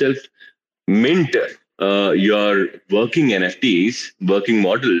beforehand itself? Mint your working NFTs, working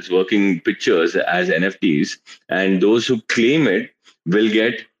models, working pictures as NFTs, and those who claim it will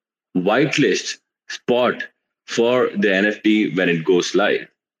get whitelist spot for the NFT when it goes live.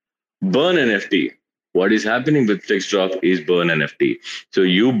 Burn NFT. What is happening with FlexDrop is burn NFT. So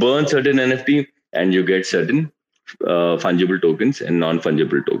you burn certain NFT and you get certain fungible tokens and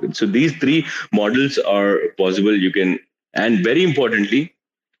non-fungible tokens. So these 3 models are possible. You can, and very importantly,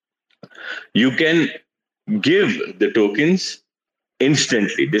 you can give the tokens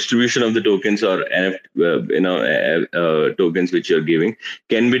instantly. Distribution of the tokens or tokens which you're giving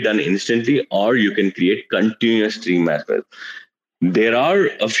can be done instantly, or you can create continuous stream as well. There are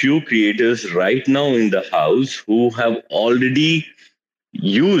a few creators right now in the house who have already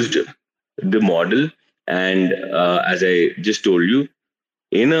used the model, and as I just told you,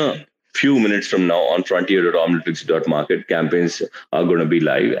 in a few minutes from now on frontier.omniflix.market, campaigns are going to be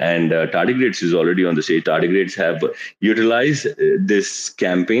live, and tardigrades is already on the stage. Tardigrades have utilized this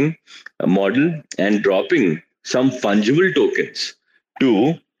campaign model and dropping some fungible tokens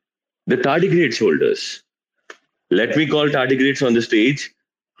to the tardigrades holders. Let me call tardigrades on the stage.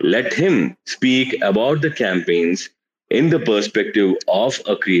 Let him speak about the campaigns in the perspective of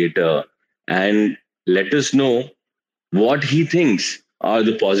a creator and let us know what he thinks are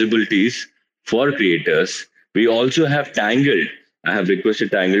the possibilities for creators. We also have Tangled. I have requested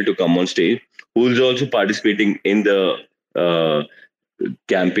Tangled to come on stage, who is also participating in the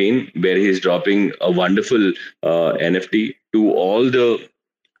campaign where he is dropping a wonderful NFT to all the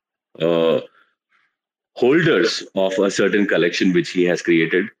uh, holders of a certain collection which he has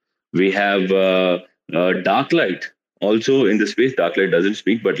created. We have Darklight also in the space. Darklight doesn't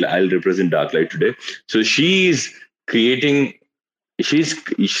speak, but I'll represent Darklight today. So she's creating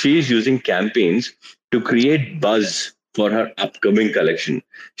she's using campaigns to create buzz for her upcoming collection.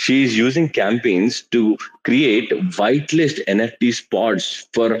 She's using campaigns to create whitelist NFT spots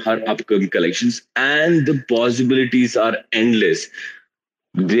for her upcoming collections, and the possibilities are endless.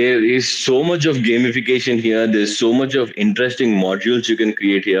 There is so much of gamification here. There's so much of interesting modules you can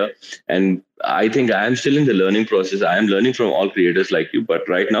create here. And I think I am still in the learning process. I am learning from all creators like you. But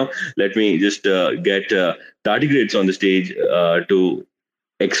right now, let me just get Tardigrades on the stage to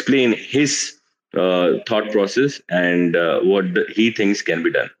explain his thought process and he thinks can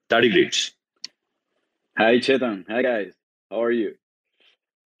be done. Tardigrades. Hi, Chetan. Hi, guys. How are you?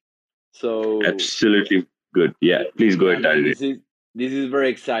 So absolutely good. Yeah, please go ahead, Tardigrades. This is very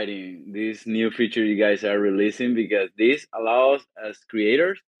exciting. This new feature you guys are releasing, because this allows us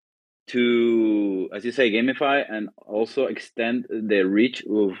creators to, as you say, gamify and also extend the reach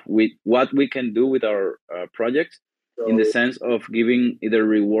of what we can do with our projects, in the sense of giving either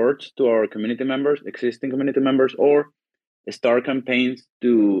rewards to our community members, existing community members, or start campaigns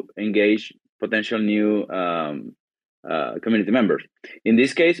to engage potential new community members. In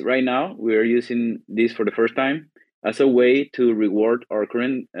this case, right now, we are using this for the first time as a way to reward our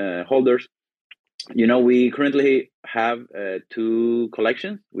current holders. We currently have 2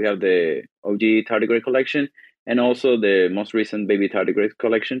 collections. We have the OG tardigrade collection and also the most recent baby tardigrade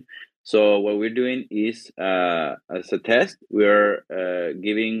collection. So what we're doing is, as a test, we're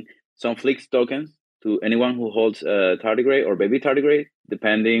giving some Flix tokens to anyone who holds a tardigrade or baby tardigrade.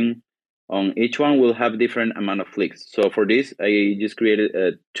 Depending on each one, will have different amount of Flix. So for this, I just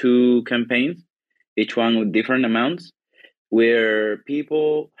created 2 campaigns, each one with different amounts, where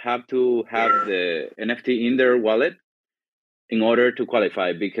people have to have the NFT in their wallet in order to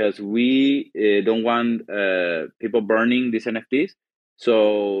qualify, because we don't want people burning these NFTs.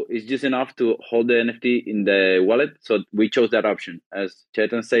 So it's just enough to hold the NFT in the wallet. So we chose that option. As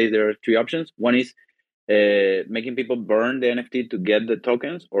Chetan says, there are 3 options. One is making people burn the NFT to get the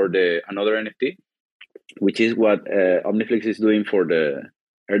tokens or the another NFT, which is what OmniFlix is doing for the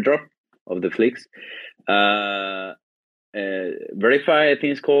airdrop of the Flix. Verify, I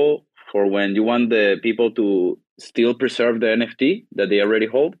think it's called, for when you want the people to still preserve the NFT that they already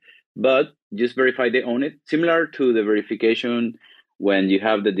hold, but just verify they own it. Similar to the verification when you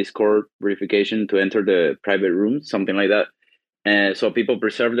have the Discord verification to enter the private room, something like that. So people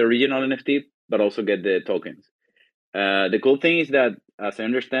preserve the original NFT, but also get the tokens. The cool thing is that, as I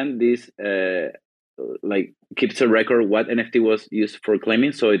understand, this keeps a record what NFT was used for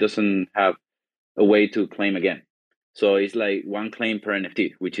claiming, so it doesn't have a way to claim again. So it's like 1 claim per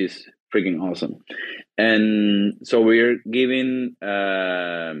NFT, which is freaking awesome. And so we're giving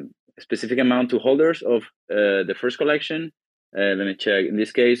a specific amount to holders of the first collection. Let me check. In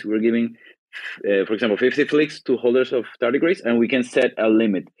this case, we're giving, for example, 50 Flix to holders of tardigrades, and we can set a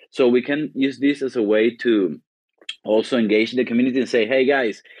limit. So we can use this as a way to also engage the community and say, hey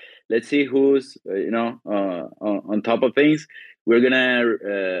guys, let's see who's on top of things. We're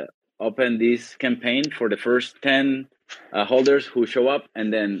gonna open this campaign for the first 10 holders who show up,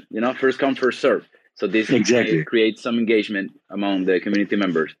 and then first come first serve. So this Exactly creates some engagement among the community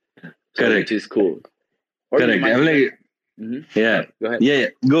members. Correct. Which is cool. Correct. I'm like, yeah, go ahead. Yeah,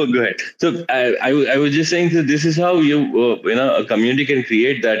 go ahead. So I was just saying that this is how a community can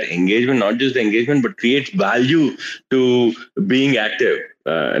create that engagement, not just the engagement, but creates value to being active.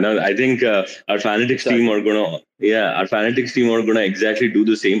 I think our Fanatics team are gonna exactly do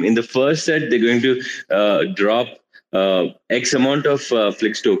the same. In the first set, they're going to drop X amount of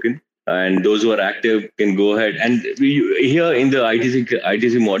Flix token, and those who are active can go ahead. And here in the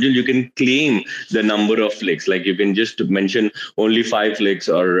ITC module, you can claim the number of Flix. Like you can just mention only 5 Flix,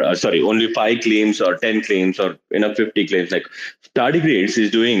 or only 5 claims or 10 claims or 50 claims. Like Tardigrades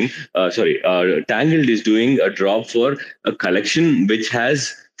is doing, Tangled is doing a drop for a collection which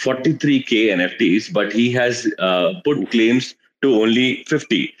has 43K NFTs, but he has put claims to only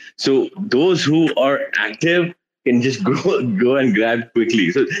 50. So those who are active can just go and grab quickly.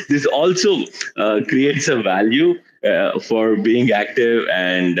 So this also creates a value for being active,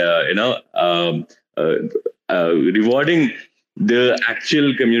 and rewarding the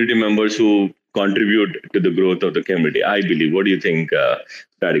actual community members who contribute to the growth of the community, I believe. What do you think,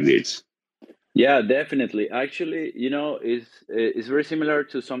 Tardigrades? Yeah, definitely. Actually, it's very similar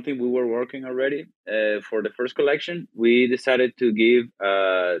to something we were working already. For the first collection, we decided to give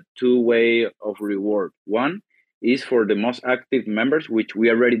 2-way of reward. One is for the most active members, which we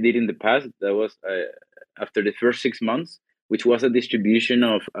already did in the past. That was after the first 6 months, which was a distribution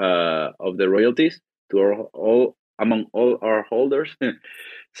of the royalties to among all our holders.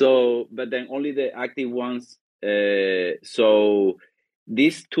 So, but then only the active ones. So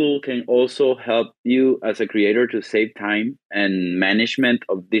this tool can also help you as a creator to save time and management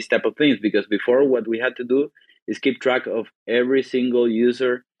of this type of things, because before, what we had to do is keep track of every single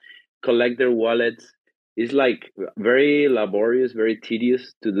user, collect their wallets. It's like very laborious, very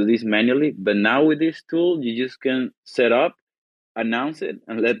tedious to do this manually. But now with this tool, you just can set up, announce it,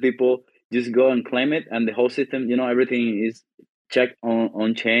 and let people just go and claim it, and the whole system, everything is checked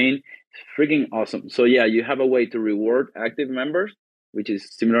on chain. It's freaking awesome. So yeah, you have a way to reward active members, which is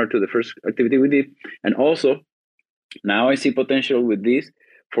similar to the first activity we did. And also, now I see potential with this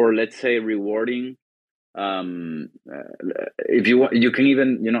for, let's say, rewarding. If you want, you can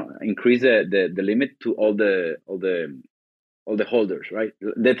even increase the limit to all the holders, right?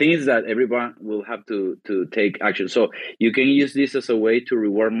 The thing is that everyone will have to take action. So you can use this as a way to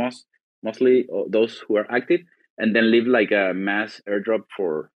reward mostly those who are active, and then leave like a mass airdrop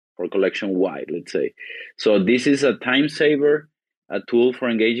for collection wide, let's say. So this is a time saver, a tool for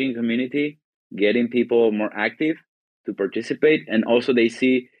engaging community, getting people more active to participate, and also they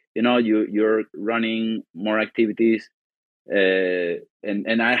see you're running more activities,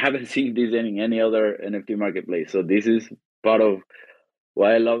 and I haven't seen this in any other NFT marketplace. So this is part of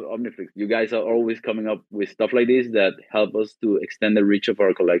why I love OmniFlix. You guys are always coming up with stuff like this that help us to extend the reach of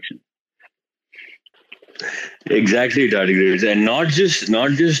our collection. Exactly, tardigrades, and not just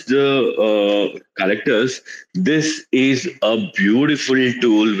the collectors. This is a beautiful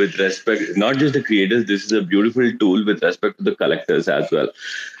tool with respect, not just the creators. This is a beautiful tool with respect to the collectors as well.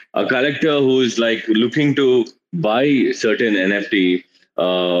 A collector who is like looking to buy certain NFT,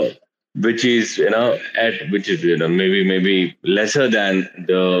 uh, which is at which is maybe lesser than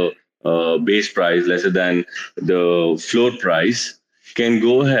the base price, lesser than the floor price, can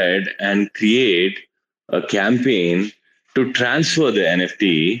go ahead and create a campaign to transfer the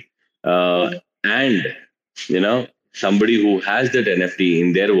NFT, and somebody who has that NFT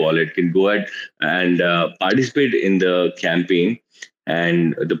in their wallet can go ahead and participate in the campaign,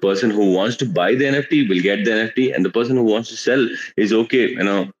 and the person who wants to buy the NFT will get the NFT, and the person who wants to sell is okay,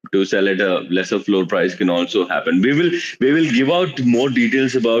 to sell at a lesser floor price can also happen. We will give out more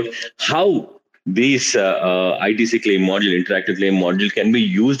details about how these ITC claim module, interactive claim module, can be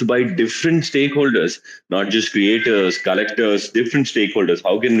used by different stakeholders, not just creators, collectors, different stakeholders.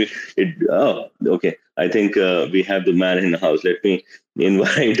 How can we? It okay. I think we have the man in the house. Let me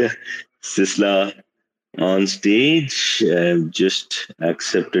invite Sisla on stage. I've just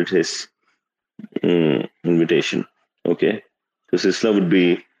accepted his invitation. Okay. So Sisla would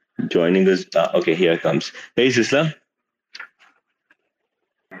be joining us. Okay, here comes. Hey, Sisla.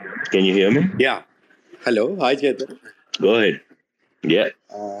 Can you hear me? Yeah. Hello. Hi, Chetan. Go ahead. Yeah.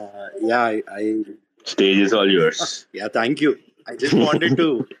 Yeah, I Stage is all yours. yeah, thank you. I just wanted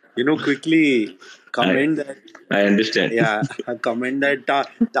to, quickly comment that, I understand. yeah, comment that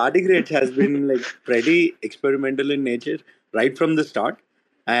tardigrades has been like pretty experimental in nature right from the start.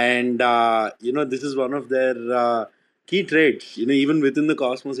 And, this is one of their key traits, even within the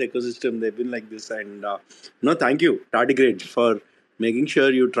Cosmos ecosystem, they've been like this. And, thank you, tardigrades, for making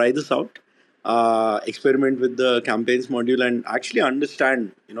sure you try this out, experiment with the campaigns module, and actually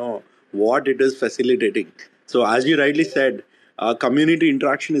understand, what it is facilitating. So, as you rightly said, community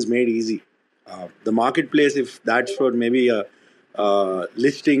interaction is made easy. The marketplace, if that's for maybe a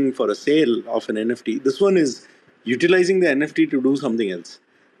listing for a sale of an NFT, this one is utilizing the NFT to do something else.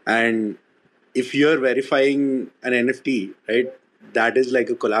 And if you're verifying an NFT, right, that is like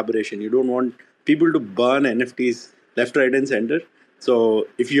a collaboration. You don't want people to burn NFTs left, right, and center. So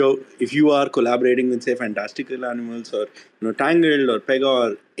if you are collaborating with, say, Fantastical Animals, or Tangled or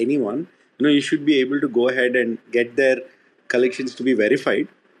Pega or anyone, you should be able to go ahead and get their collections to be verified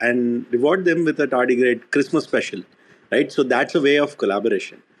and reward them with a tardigrade Christmas special, right? So that's a way of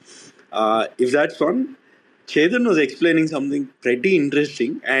collaboration. If that's fun, Chetan was explaining something pretty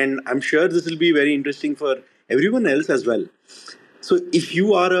interesting, and I'm sure this will be very interesting for everyone else as well. So, if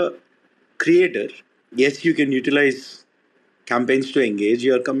you are a creator, yes, you can utilize campaigns to engage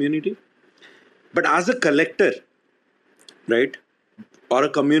your community. But as a collector, right, or a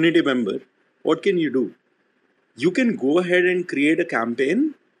community member, what can you do? You can go ahead and create a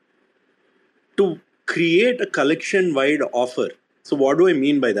campaign to create a collection wide offer. So, what do I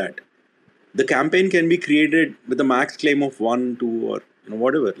mean by that? The campaign can be created with a max claim of 1, 2, or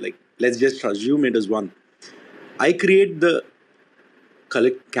whatever. Like, let's just assume it is 1. I create the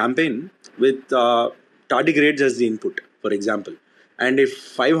campaign with tardigrades as the input, for example. And if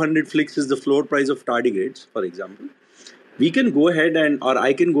 500 flicks is the floor price of tardigrades, for example, we can go ahead or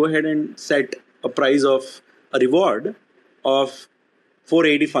I can go ahead and set a price of a reward of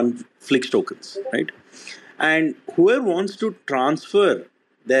 480 fun flicks tokens, right? And whoever wants to transfer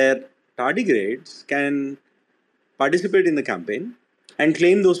their tardigrades can participate in the campaign and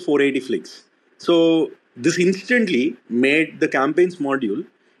claim those 480 flicks. So this instantly made the campaigns module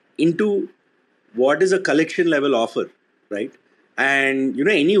into what is a collection level offer, right? And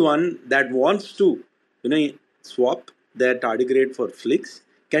anyone that wants to swap their tardigrade for flicks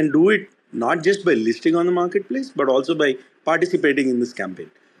can do it not just by listing on the marketplace but also by participating in this campaign.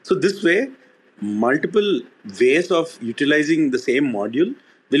 So this way, multiple ways of utilizing the same module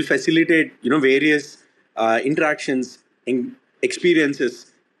will facilitate various interactions and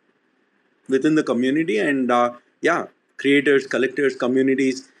experiences within the community. And yeah, creators, collectors,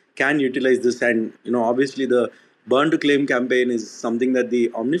 communities can utilize this. And obviously the burn to claim campaign is something that the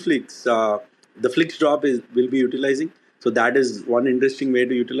OmniFlix, the Flix drop will be utilizing. So that is one interesting way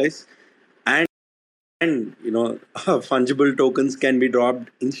to utilize. And fungible tokens can be dropped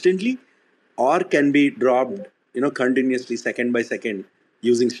instantly or can be dropped continuously second by second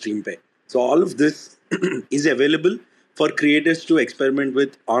using StreamPay. So all of this is available for creators to experiment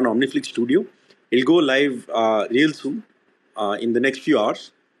with on OmniFlix Studio. It'll go live real soon in the next few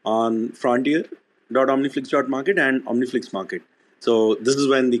hours on frontier.omniflix.market and OmniFlix Market. So this is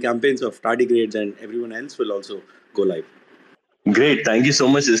when the campaigns of tardigrades and everyone else will also go live. Great. Thank you so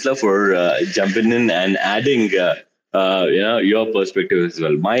much, Isla, for jumping in and adding your perspective as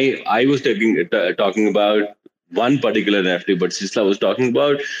well. I was talking about one particular NFT, but Sisla was talking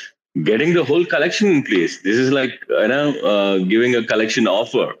about getting the whole collection in place. This is like giving a collection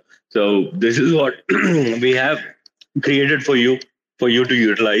offer. So this is what we have created for you to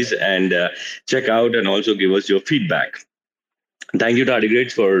utilize and check out, and also give us your feedback. Thank you,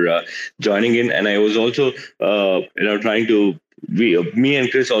 Tardigrades, for joining in. And I was also, trying to. Me and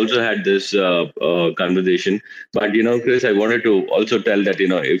Chris also had this conversation. But Chris, I wanted to also tell that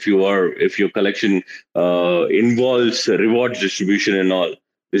if your collection involves rewards distribution and all,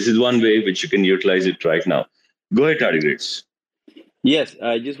 this is one way which you can utilize it right now. Go ahead, Tardigrades. Yes,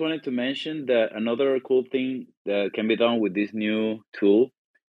 I just wanted to mention that another cool thing that can be done with this new tool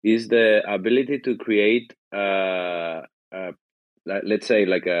is the ability to create, let's say,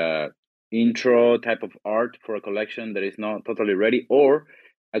 like a intro type of art for a collection that is not totally ready, or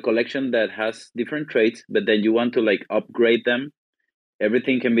a collection that has different traits, but then you want to like upgrade them.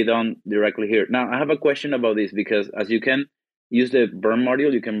 Everything can be done directly here. Now, I have a question about this, because as you can use the burn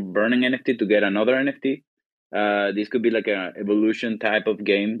module, you can burn an NFT to get another NFT. This could be like an evolution type of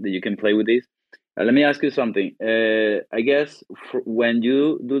game that you can play with this. Let me ask you something. I guess when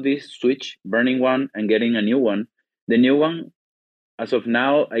you do this switch, burning one and getting a new one, the new one, as of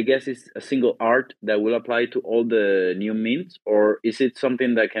now, I guess it's a single art that will apply to all the new mints, or is it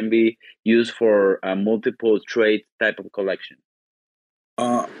something that can be used for a multiple trait type of collection?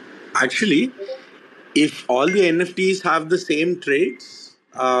 Actually, if all the NFTs have the same traits,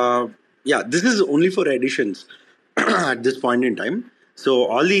 this is only for editions at this point in time.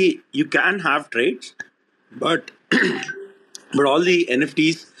 So you can have traits, but but all the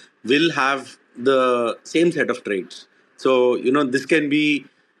NFTs will have the same set of traits. So this can be,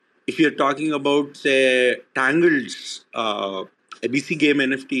 if you're talking about say Tangled's ABC game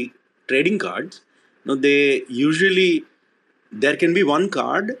NFT trading cards. They usually, there can be one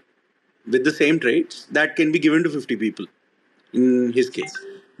card with the same traits that can be given to 50 people in his case.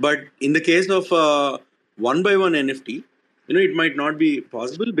 But in the case of one by one NFT, it might not be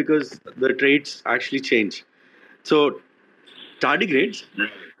possible because the traits actually change. So tardigrades,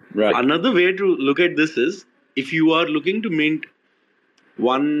 Right. another way to look at this is, if you are looking to mint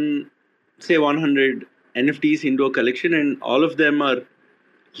 100 NFTs into a collection and all of them are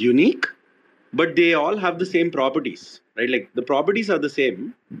unique, but they all have the same properties, right? Like the properties are the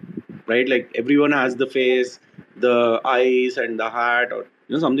same, right? Like everyone has the face, the eyes, and the hat, or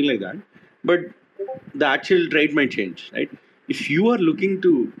something like that. But the actual trait might change, right? If you are looking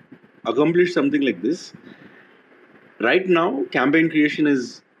to accomplish something like this, right now campaign creation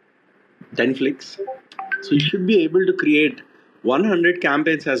is 10 flicks, so you should be able to create 100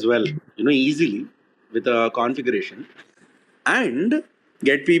 campaigns as well, easily with a configuration, and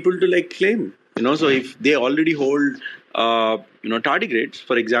get people to like claim. So if they already hold tardigrades,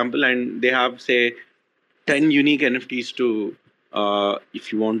 for example, and they have say 10 unique NFTs to,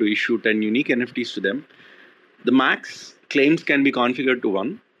 if you want to issue 10 unique NFTs to them, the max claims can be configured to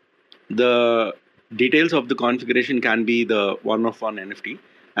 1. The details of the configuration can be the one of one NFT,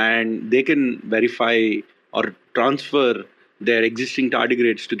 and they can verify or transfer their existing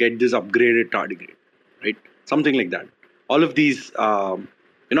tardigrades to get this upgraded tardigrade, right? Something like that. All of these, are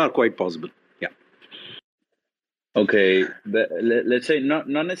quite possible. Yeah. Okay, but let's say not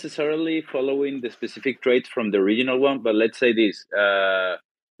necessarily following the specific traits from the original one, but let's say this.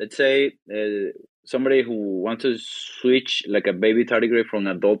 Let's say somebody who wants to switch like a baby tardigrade from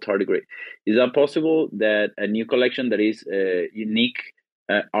an adult tardigrade. Is that possible that a new collection that is unique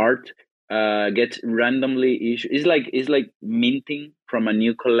art gets randomly issued? It's like minting from a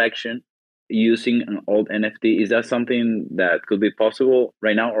new collection using an old NFT. Is that something that could be possible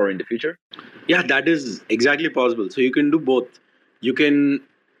right now or in the future? Yeah, that is exactly possible. So you can do both. You can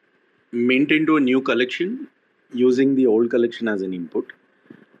mint into a new collection using the old collection as an input.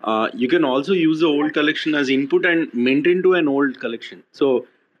 You can also use the old collection as input and mint into an old collection. So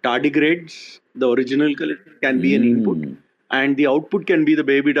tardigrades, the original collection, can be an input, and the output can be the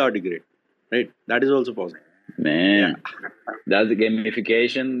baby tardigrade. Right? That is also possible. Man, that's the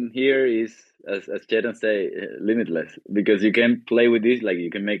gamification here is, as Chetan say, limitless, because you can play with this. Like you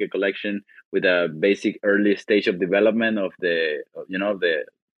can make a collection with a basic early stage of development of the the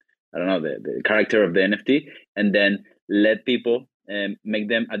character of the NFT, and then let people make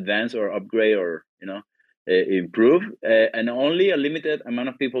them advance or upgrade or improve, and only a limited amount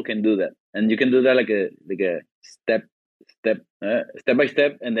of people can do that. And you can do that like a step by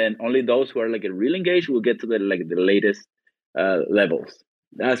step, and then only those who are like really engaged will get to the latest levels.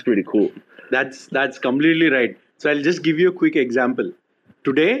 That's pretty cool. That's completely right. So I'll just give you a quick example.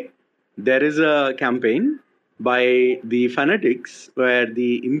 Today, there is a campaign by the Fanatics where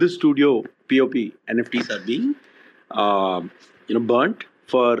the In the Studio POP NFTs are being, burnt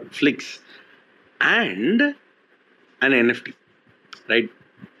for Flix and an NFT, right?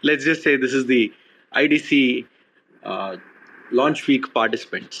 Let's just say this is the IDC launch week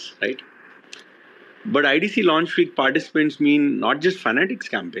participants, right? But IDC launch week participants mean not just Fanatics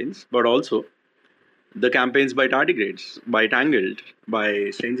campaigns, but also the campaigns by Tardigrades, by Tangled, by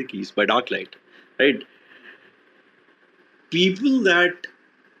Stranger Keys, by Darklight, right? People that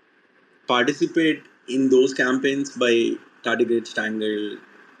participate in those campaigns by Tardigrades, Tangled,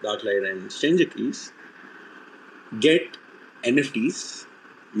 Darklight, and Stranger Keys get NFTs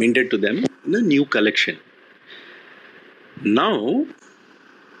minted to them in a new collection. Now,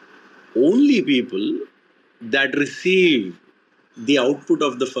 only people that receive the output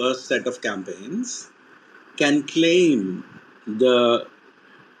of the first set of campaigns can claim the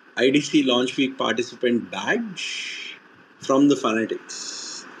IDC launch week participant badge from the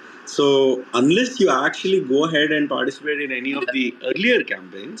Fanatics. So, unless you actually go ahead and participate in any of the earlier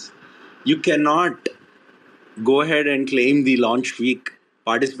campaigns, you cannot go ahead and claim the launch week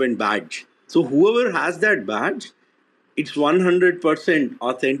participant badge. So, whoever has that badge, it's 100%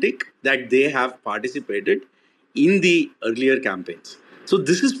 authentic that they have participated in the earlier campaigns. So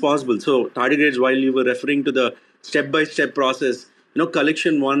this is possible. So Tardigrades, while you were referring to the step-by-step process,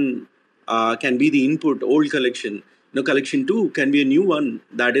 collection 1 can be the input, old collection. Collection 2 can be a new one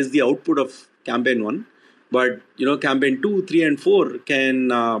that is the output of campaign 1. But campaign 2, 3, and 4 can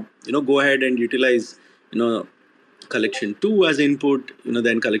go ahead and utilize collection 2 as input,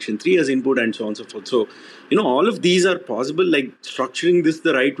 then collection 3 as input, and so on and so forth. So, all of these are possible. Like structuring this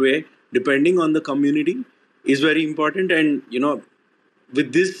the right way, depending on the community, is very important. And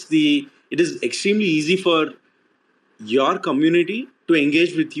with this, it is extremely easy for your community to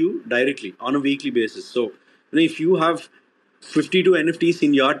engage with you directly on a weekly basis. So, if you have 52 NFTs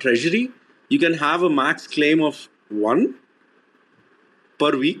in your treasury, you can have a max claim of one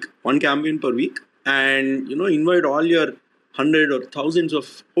per week, one campaign per week, and invite all your 100 or thousands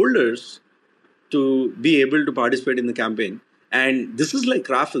of holders to be able to participate in the campaign. And this is like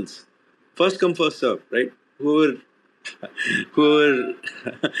raffles, first come first serve, right? Whoever whoever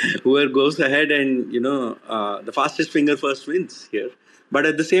whoever goes ahead and the fastest finger first wins here. But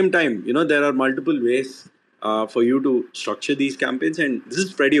at the same time, there are multiple ways for you to structure these campaigns, and this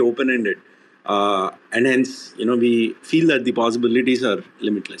is pretty open-ended, and hence we feel that the possibilities are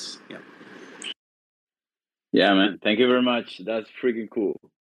limitless. Yeah, man. Thank you very much. That's freaking cool.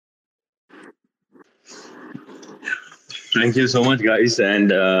 Thank you so much, guys.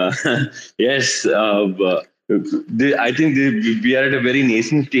 And yes, I think we are at a very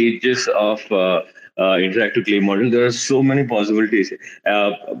nascent stages of interactive clay model. There are so many possibilities.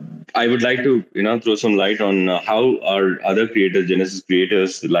 I would like to throw some light on how our other creators, Genesis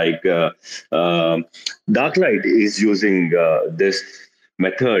creators like Darklight, is using this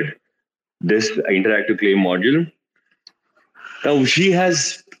method, this interactive clay module. Now she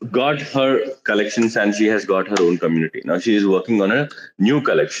has got her collections and she has got her own community. Now she is working on a new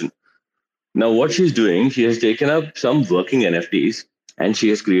collection. Now what she's doing, she has taken up some working NFTs and she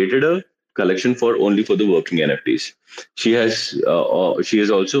has created a collection for only for the working NFTs. She has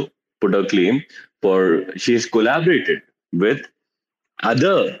also put a claim for, she has collaborated with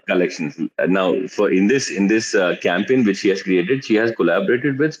other collections. Now for in this campaign which she has created, she has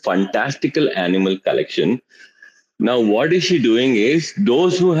collaborated with Fantastical Animal Collection. Now, what is she doing is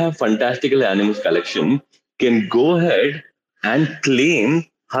those who have Fantastical Animals collection can go ahead and claim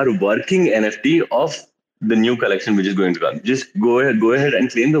her working NFT of the new collection which is going to come. Just go ahead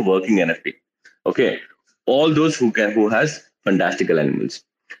and claim the working NFT. Okay, all those who has Fantastical Animals.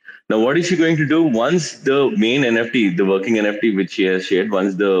 Now, what is she going to do once the main NFT, the working NFT which she has shared,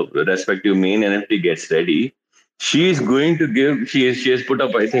 once the respective main NFT gets ready, she is going to give. She has put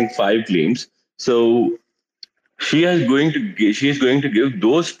up I think 5 claims. So she is going to give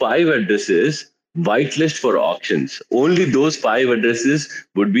those 5 addresses whitelist for auctions. Only those 5 addresses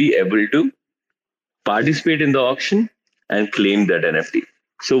would be able to participate in the auction and claim that NFT.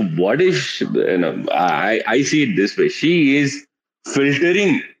 So what is I see it this way. She is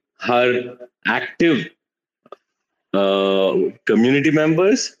filtering her active community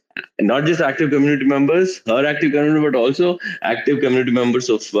members, not just active community members, her active community, but also active community members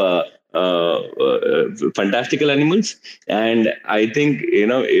of fantastical animals. And I think,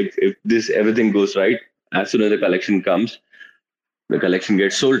 if this everything goes right, as soon as the collection comes, the collection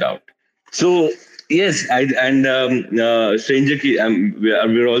gets sold out. So yes, and Stranger Key.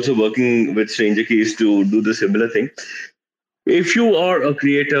 We're also working with Stranger Keys to do the similar thing. If you are a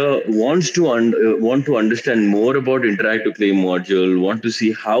creator, want to understand more about interactive play module, want to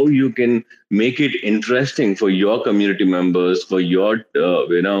see how you can make it interesting for your community members, for your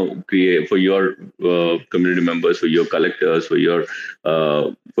create for your community members, for your collectors, for your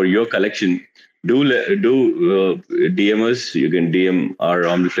collection, DM us. You can DM our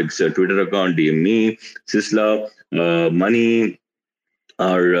OmniFlix Twitter account, DM me, Sisla, Money,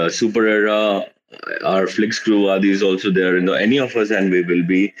 our Super Era, our Flix crew, are these also there? Any of us, and we will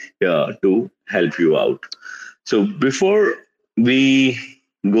be here to help you out. So before we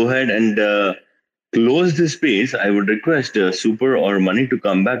go ahead and close this space, I would request Super or Money to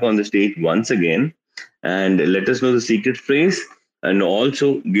come back on the stage once again and let us know the secret phrase, and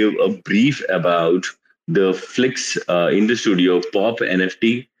also give a brief about the Flix in the Studio Pop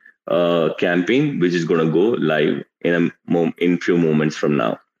NFT campaign, which is going to go live in few moments from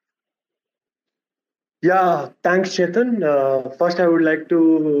now. Yeah, thanks, Chetan. First, I would like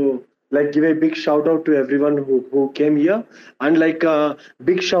to give a big shout out to everyone who came here, and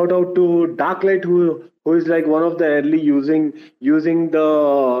big shout out to Darklight who is like one of the early using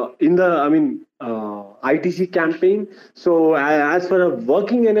the in the ITC campaign. So as for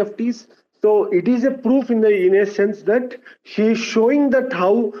working NFTs, so it is a proof in a sense that she is showing that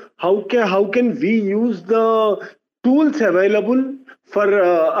how can we use the tools available for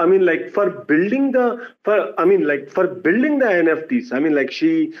for building the for building the NFTs.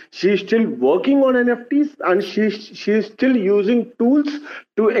 She is still working on NFTs, and she is still using tools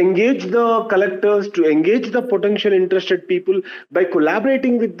to engage the collectors, to engage the potential interested people by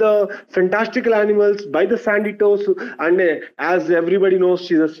collaborating with the fantastical animals, by the Sandy Toes, and as everybody knows,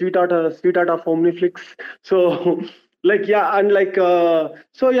 she's a sweetheart of OmniFlix. So this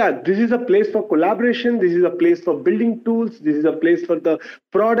is a place for collaboration, this is a place for building tools, this is a place for the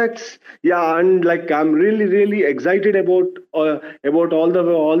products. And I'm really excited about all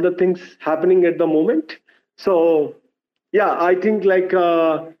the things happening at the moment. So I think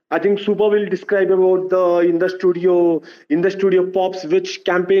Super will describe about the in the studio pops, which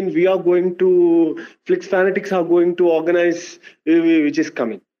campaign we are going to Flix Fanatics are going to organize, which is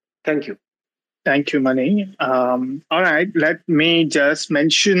coming. Thank you. Thank you, Mani. All right, let me just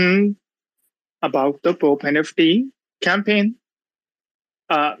mention about the Pope NFT campaign.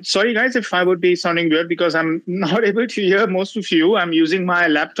 Sorry, guys, if I would be sounding weird because I'm not able to hear most of you. I'm using my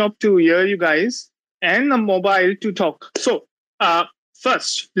laptop to hear you guys and a mobile to talk. So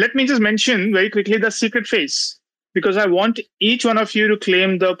first, let me just mention very quickly the secret phrase, because I want each one of you to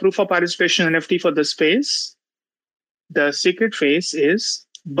claim the proof of participation NFT for the space. The secret phrase is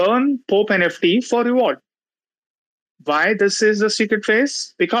burn Pope NFT for reward. Why this is the secret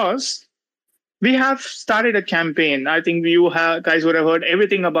phrase? Because we have started a campaign. I think you guys would have heard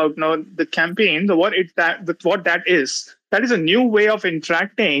everything about the campaign. So what that is a new way of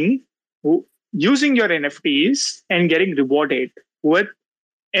interacting using your NFTs and getting rewarded with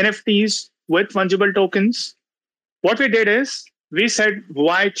NFTs, with fungible tokens. What we did is we said,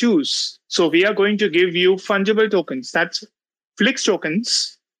 why choose? So we are going to give you fungible tokens. That's Flix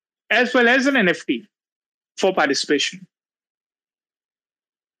tokens, as well as an NFT for participation.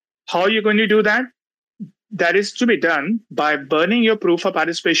 How are you going to do that? That is to be done by burning your proof of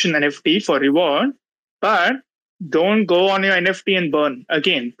participation NFT for reward, but don't go on your NFT and burn.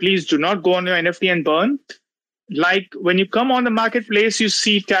 Again, please do not go on your NFT and burn. Like when you come on the marketplace, you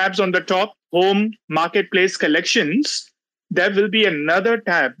see tabs on the top, home, marketplace, collections. There will be another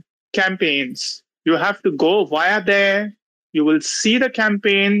tab, campaigns. You have to go via there. You will see the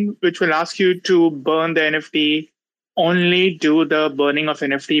campaign, which will ask you to burn the NFT. Only do the burning of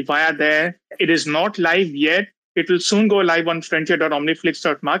NFT via there. It is not live yet. It will soon go live on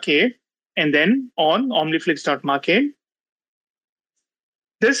frontier.omniflix.market and then on omniflix.market.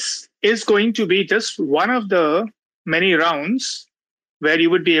 This is going to be just one of the many rounds where you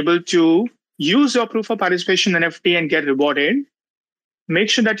would be able to use your proof of participation NFT and get rewarded. Make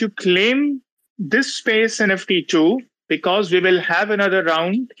sure that you claim this space NFT too, because we will have another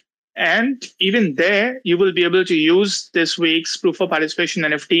round. And even there, you will be able to use this week's proof of participation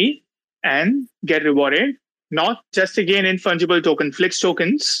NFT and get rewarded, not just again in fungible token, Flix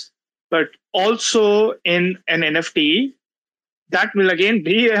tokens, but also in an NFT. That will again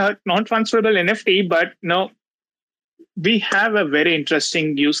be a non-transferable NFT, but we have a very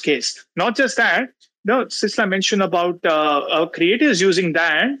interesting use case. Not just that, Sisla mentioned about creators using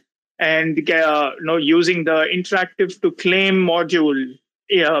that and using the interactive to claim module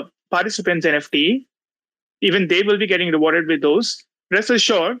participants NFT, even they will be getting rewarded with those. Rest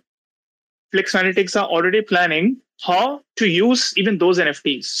assured, Flix Analytics are already planning how to use even those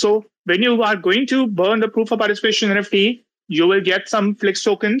NFTs. So when you are going to burn the proof of participation NFT, you will get some Flix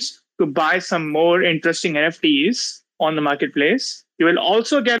tokens to buy some more interesting NFTs on the marketplace. You will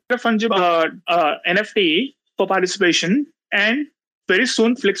also get a fungible NFT for participation, and very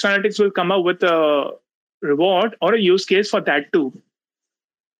soon Flix Analytics will come up with a reward or a use case for that too.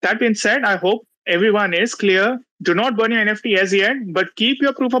 That being said, I hope everyone is clear. Do not burn your NFT as yet, but keep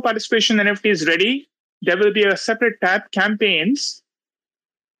your proof of participation NFTs ready. There will be a separate tab, campaigns.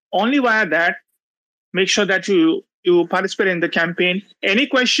 Only via that, make sure that you participate in the campaign. Any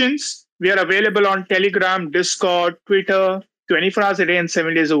questions? We are available on Telegram, Discord, Twitter, 24 hours a day and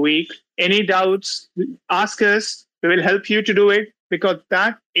 7 days a week. Any doubts? Ask us. We will help you to do it, because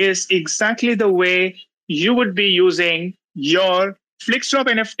that is exactly the way you would be using your Flixdrop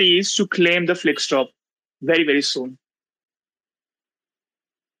NFTs to claim the Flixdrop very, very soon.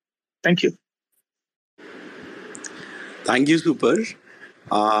 Thank you. Thank you, Super.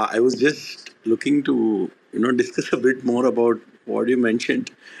 I was just looking to discuss a bit more about what you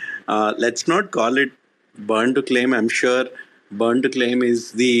mentioned. Let's not call it burn to claim. I'm sure burn to claim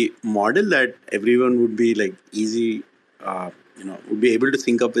is the model that everyone would be like easy, would be able to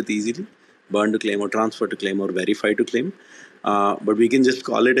sync up with easily. Burn to claim or transfer to claim or verify to claim. But we can just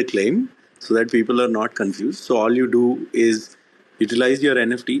call it a claim so that people are not confused. So all you do is utilize your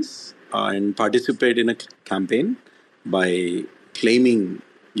NFTs and participate in a campaign by claiming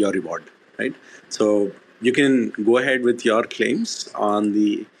your reward, right? So you can go ahead with your claims on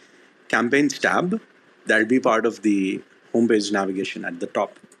the campaigns tab. That'll be part of the homepage navigation at the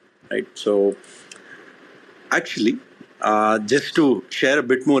top, right? So actually, just to share a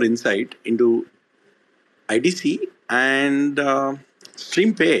bit more insight into IDC and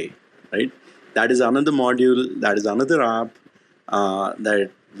StreamPay, right? That is another module, that is another app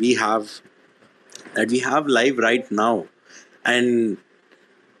that we have live right now. And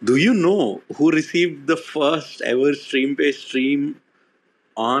do you know who received the first ever StreamPay stream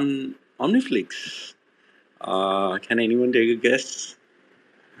on OmniFlix? Can anyone take a guess?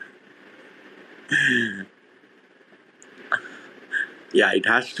 Yeah, it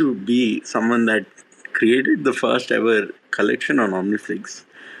has to be someone that created the first ever collection on OmniFlix.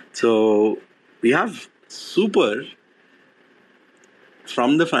 So we have Super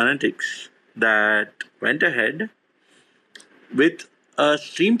from the Fanatics that went ahead with a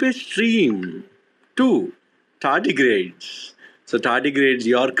StreamPay stream to tardigrades. So tardigrades,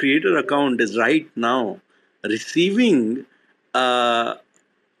 your creator account is right now receiving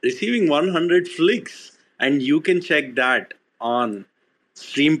 100 flicks, and you can check that on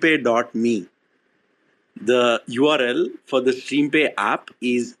streampay.me. The URL for the StreamPay app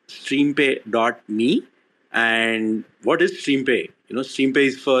is streampay.me. And what is StreamPay? StreamPay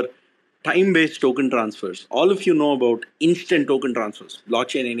is for time-based token transfers. All of you know about instant token transfers.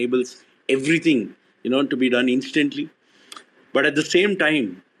 Blockchain enables everything, to be done instantly. But at the same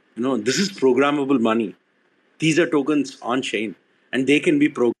time, this is programmable money. These are tokens on chain, and they can be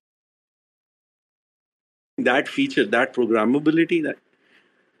programmed. That feature, that programmability, that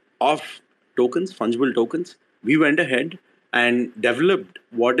of tokens, fungible tokens, we went ahead and developed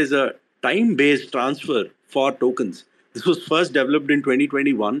what is a time-based transfer for tokens. This was first developed in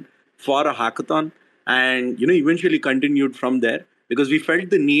 2021 for a hackathon, and eventually continued from there because we felt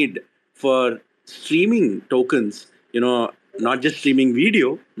the need for streaming tokens, not just streaming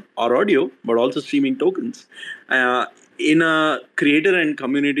video or audio, but also streaming tokens in a creator and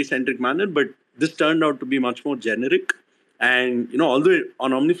community centric manner. But this turned out to be much more generic. And although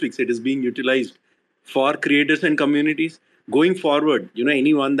on OmniFlix it is being utilized for creators and communities, going forward,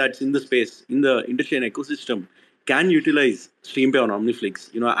 anyone that's in the space, in the interchain ecosystem, can utilize StreamPay on OmniFlix,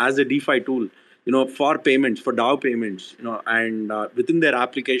 as a DeFi tool, for payments, for DAO payments, and within their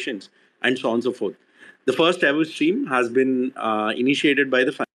applications, and so on and so forth. The first ever stream has been initiated by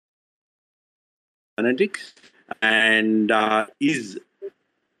the Fanatics and is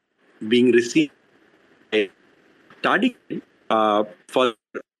being received by Tardy for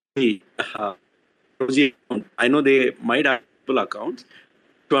the Rosie account. I know they might have multiple accounts.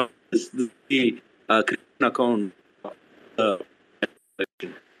 So this is the creation account.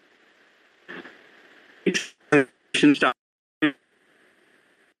 Start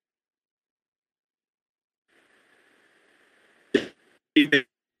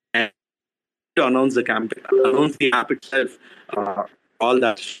to announce the campaign, announce the app itself, all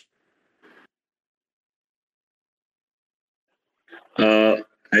that.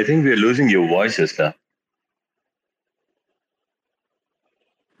 I think we're losing your voice, sister.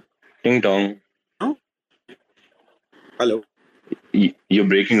 Ding dong. No? Hello. You're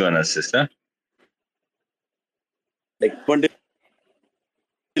breaking on us, sister. Like until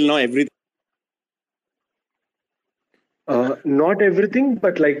now, everything. Not everything,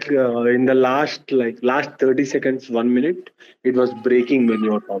 but in the last 30 seconds, 1 minute, it was breaking when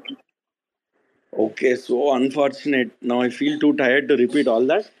you were talking. Okay, so unfortunate. Now I feel too tired to repeat all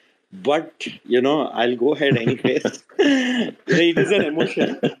that. But I'll go ahead anyways. It is an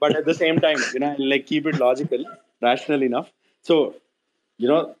emotion, but at the same time, I'll like keep it logical, rational enough. So,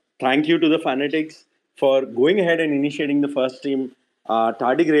 thank you to the fanatics for going ahead and initiating the first team.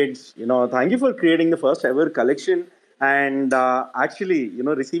 Tardigrades, thank you for creating the first ever collection and actually,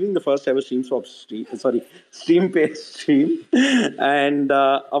 receiving the first ever stream swap stream, sorry, stream pay stream. And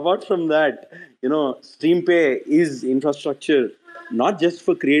apart from that, stream pay is infrastructure not just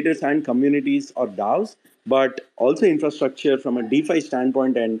for creators and communities or DAOs, but also infrastructure from a DeFi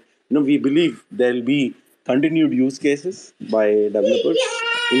standpoint. And we believe there'll be continued use cases by developers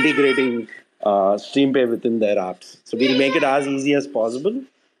integrating StreamPay within their apps. So we'll make it as easy as possible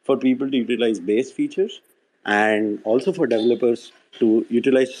for people to utilize base features and also for developers to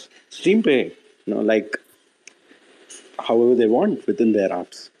utilize StreamPay, like however they want within their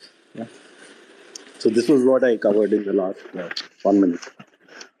apps. Yeah. So this was what I covered in the last 1 minute.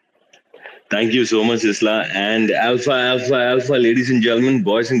 Thank you so much, Isla. And Alpha, Alpha, Alpha, ladies and gentlemen,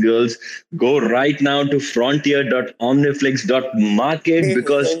 boys and girls, go right now to frontier.omniflix.market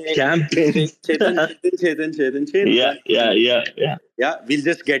because campaigns. Chetan. Yeah. We'll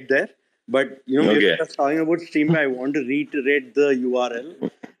just get there. But we were Okay. just talking about StreamPay. I want to reiterate the URL.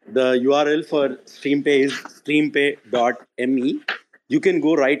 The URL for StreamPay is streampay.me. You can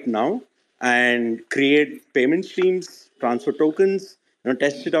go right now and create payment streams, transfer tokens,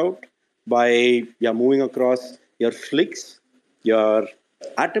 test it out by moving across your Flix, your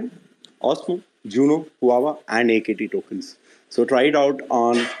Atom, Osmo, Juno, Huawei, and AKT tokens. So try it out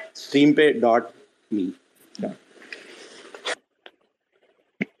on streampay.me. Yeah.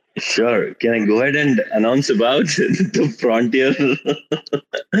 Sure. Can I go ahead and announce about the Frontier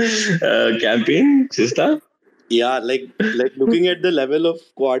campaign, sister? Yeah, like looking at the level of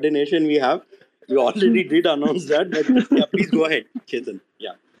coordination we have, you already did announce that, but yeah, please go ahead, Chetan.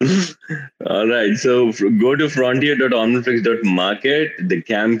 Yeah. All right. So go to frontier.omniflix.market. The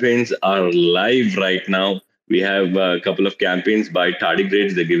campaigns are live right now. We have a couple of campaigns by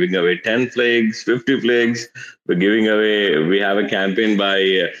Tardigrades. They're giving away 10 flags, 50 flags. We have a campaign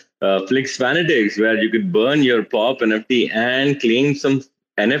by Flix Fanatics where you could burn your POP NFT and claim some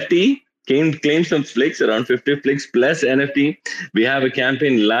NFT. Claim some flicks, around 50 flicks plus NFT. We have a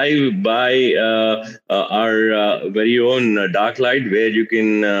campaign live by our very own Darklight, where you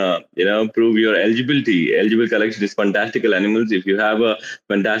can prove your eligibility. Eligible collection is fantastical animals. If you have a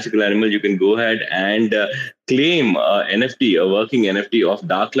fantastical animal, you can go ahead and claim NFT, a working NFT of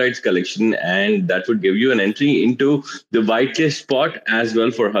Darklight's collection, and that would give you an entry into the whitelist spot as well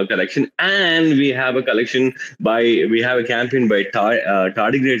for her collection. And we have a campaign by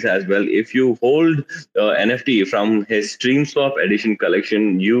Tardigrades as well. If you hold NFT from his Stream Swap Edition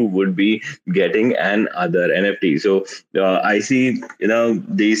collection, you would be getting an other NFT. So I see,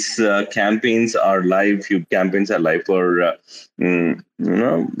 these campaigns are live. Few campaigns are live for,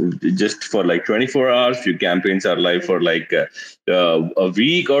 just for like 24 hours. Few campaigns are live for like a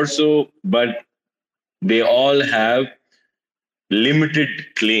week or so, but they all have limited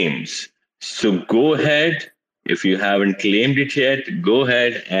claims. So go ahead. If you haven't claimed it yet, go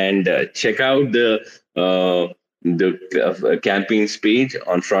ahead and check out the campaigns page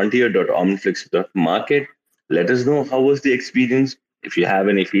on frontier.omniflix.market. Let us know how was the experience. If you have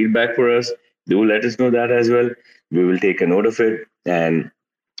any feedback for us, do let us know that as well. We will take a note of it and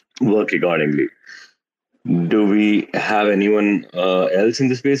work accordingly. Do we have anyone else in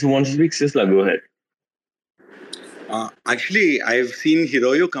the space who wants to speak? Sisla, go ahead. Actually, I've seen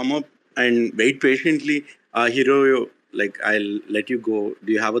Hiroyo come up and wait patiently. Hiroyo, I'll let you go.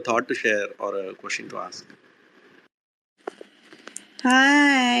 Do you have a thought to share or a question to ask?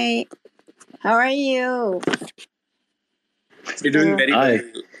 Hi. How are you? You're doing very well.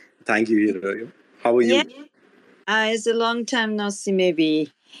 Thank you, Hiroyo. How are you? It's a long time no see,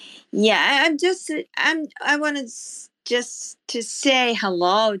 maybe. Yeah, I wanted just to say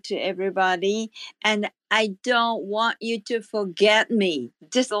hello to everybody, and I don't want you to forget me.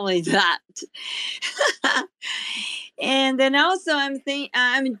 Just only that. And then also I'm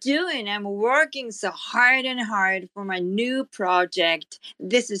working so hard and hard for my new project.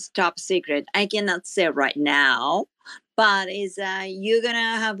 This is top secret. I cannot say right now, but is you're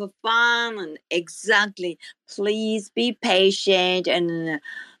gonna have a fun and exactly. Please be patient and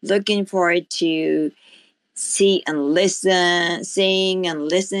looking forward to seeing and listening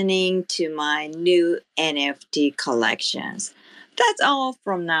to my new NFT collections. That's all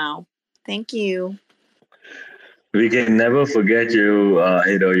from now. Thank you. We can never forget you.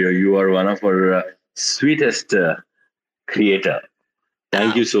 You are one of our sweetest creator.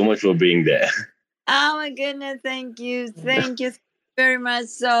 Thank you so much for being there. Oh my goodness, thank you very much.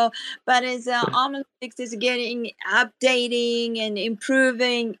 So, but it's OmniFlix is getting updating and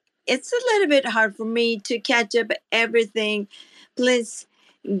improving. It's a little bit hard for me to catch up everything. Please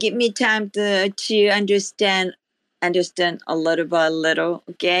give me time to understand a little by little.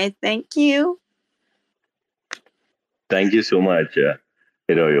 Okay, thank you. Thank you so much,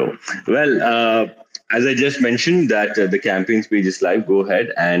 Hiroyo. Well, as I just mentioned, that the campaign page is live. Go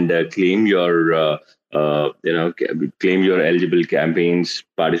ahead and claim your, claim your eligible campaigns.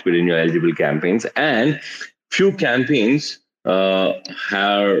 Participate in your eligible campaigns, and few campaigns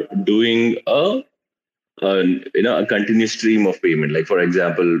are doing a continuous stream of payment. Like for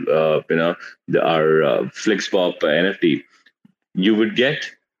example, our Flixpop NFT, you would get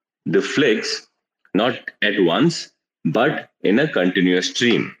the flicks not at once, but in a continuous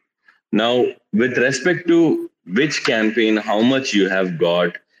stream. Now, with respect to which campaign, how much you have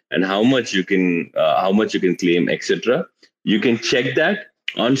got, and how much you can claim, etc., you can check that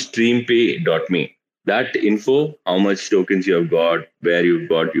on streampay.me. That info, how much tokens you have got, where you've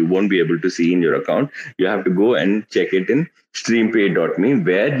got, you won't be able to see in your account. You have to go and check it in streampay.me,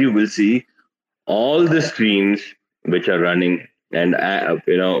 where you will see all the streams which are running, and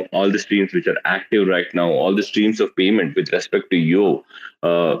all the streams which are active right now, all the streams of payment with respect to you,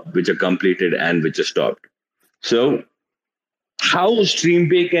 which are completed and which are stopped. So how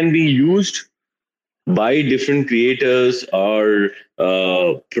StreamPay can be used by different creators or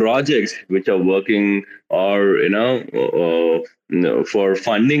projects which are working, or for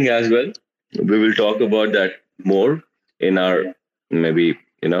funding as well. We will talk about that more in our, maybe,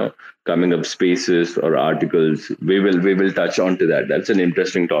 coming up spaces or articles. We will touch on to that. That's an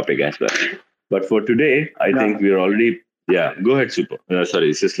interesting topic as well. But for today, I think we're already. Yeah, go ahead, Super.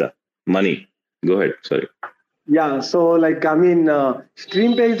 Sorry, Sisla. Money. Go ahead. Sorry. Yeah, so like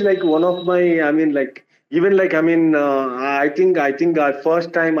StreamPay is like one of my, even like I think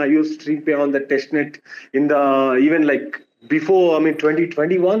first time I used StreamPay on the testnet in the even like before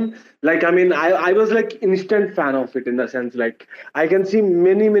 2021. I was like instant fan of it, in the sense like I can see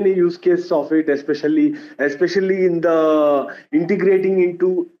many use cases of it, especially in the integrating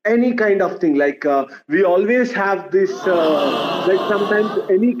into any kind of thing. We always have this like sometimes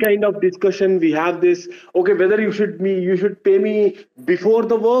any kind of discussion we have this, okay, whether you should pay me before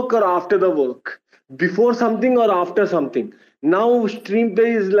the work or after the work, before something or after something. Now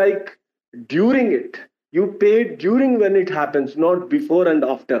StreamPay is like during it. You pay during when it happens, not before and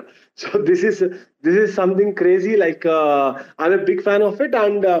after. So this is something crazy. I'm a big fan of it,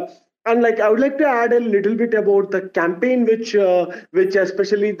 and like I would like to add a little bit about the campaign, which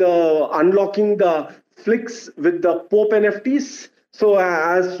especially the unlocking the flicks with the Pope NFTs. So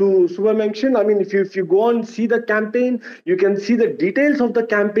as Suva mentioned, if you go and see the campaign, you can see the details of the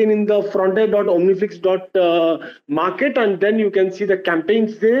campaign in the frontend.omniflix.market, and then you can see the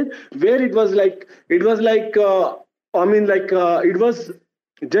campaigns there, where it was it was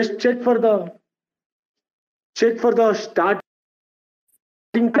just check for the start.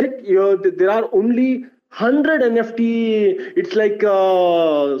 There are only 100 NFT. It's like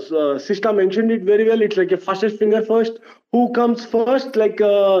Sista mentioned it very well. It's like a fastest finger first. Who comes first,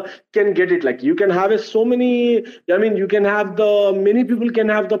 can get it. Like you can have so many. You can have many people can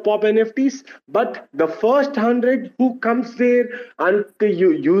have the pop NFTs, but the first 100 who comes there and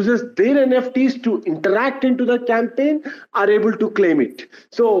uses their NFTs to interact into the campaign are able to claim it.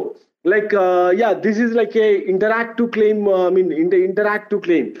 So this is like a interact to claim. In the interact to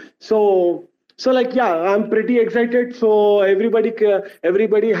claim. I'm pretty excited. So everybody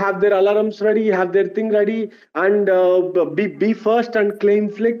have their alarms ready, have their thing ready, and be first and claim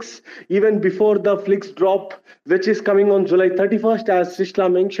flicks even before the flicks drop, which is coming on July 31st, as Sishla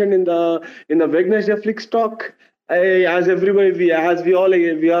mentioned in the Wednesday Flicks talk. As everybody, as we all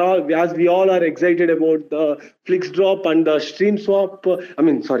are excited about the Flix drop and the stream swap.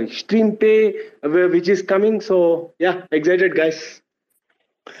 Stream pay, which is coming. So yeah, excited guys.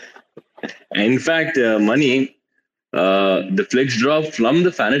 In fact, money, the Flix drop from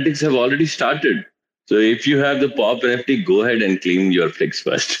the fanatics have already started. So if you have the pop NFT, go ahead and claim your Flix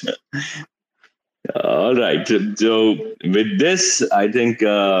first. All right. So with this, I think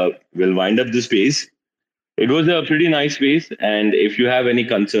we'll wind up the space. it was a pretty nice space. And if you have any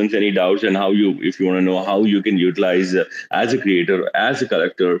concerns, any doubts, and if you want to know how you can utilize as a creator, as a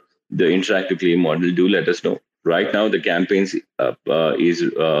collector, the interactive claim model, do let us know. Right now, the campaigns is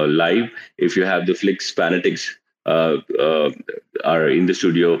live. If you have the Flix Fanatics are in the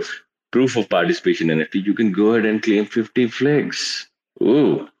studio, proof of participation NFT, you can go ahead and claim 50 Flix.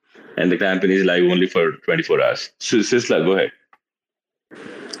 Ooh. And the campaign is live only for 24 hours. So, Sisla, go ahead.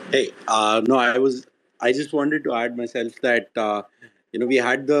 Hey, no, I just wanted to add myself that we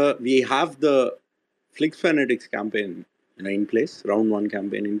have the Flix Fanatics campaign, in place, round one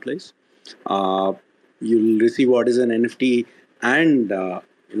campaign in place. Uh, you'll receive what is an NFT and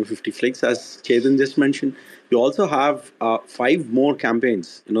 50 Flix, as Chetan just mentioned. You also have five more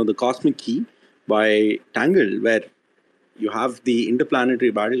campaigns. The Cosmic Key by Tangle, where you have the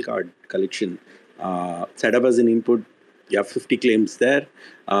Interplanetary Battle Card collection set up as an input. You have 50 claims there.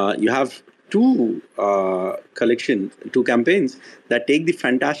 You have two campaigns that take the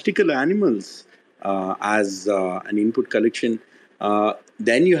fantastical animals as an input collection.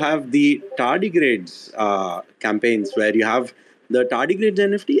 Then you have the tardigrades campaigns, where you have the tardigrades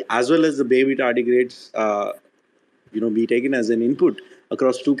NFT as well as the baby tardigrades be taken as an input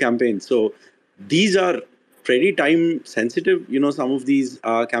across two campaigns. So these are pretty time sensitive. Some of these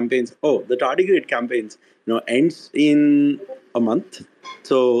campaigns. Oh, the tardigrade campaigns, ends in a month.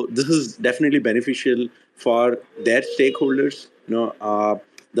 So this is definitely beneficial for their stakeholders.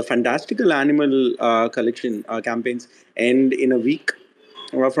 The fantastical animal collection campaigns end in a week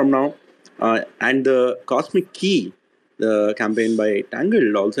from now, and the Cosmic Key, the campaign by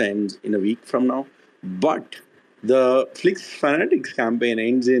Tangled, also ends in a week from now. But the Flix Fanatics campaign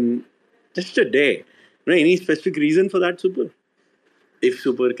ends in just a day. Any specific reason for that, Super? If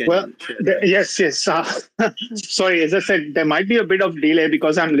Super can share that. Yes. Sorry, as I said, there might be a bit of delay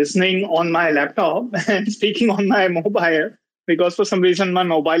because I'm listening on my laptop and speaking on my mobile, because for some reason my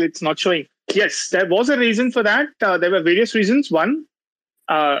mobile it's not showing. Yes, there was a reason for that. There were various reasons. One,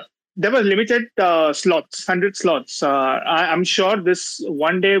 there were limited slots, 100 slots. I'm sure this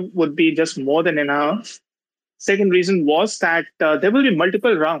one day would be just more than enough. Second reason was that there will be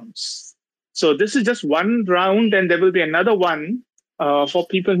multiple rounds. So this is just one round, and there will be another one for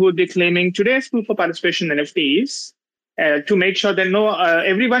people who would be claiming today's proof of participation NFTs to make sure that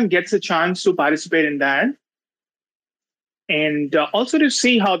everyone gets a chance to participate in that. And also to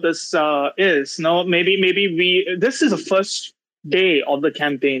see how this is. Maybe this is the first day of the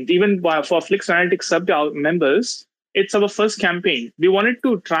campaign. Even for Flix Analytics sub members, it's our first campaign. We wanted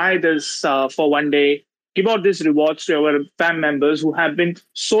to try this for one day, give out these rewards to our fan members who have been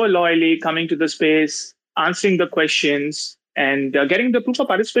so loyally coming to the space, answering the questions, and getting the proof of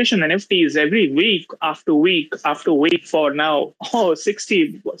participation NFTs every week after week after week for now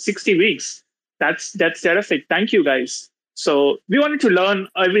 60 weeks. That's terrific. Thank you, guys. So we wanted to learn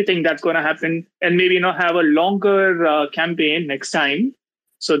everything that's going to happen and maybe have a longer campaign next time.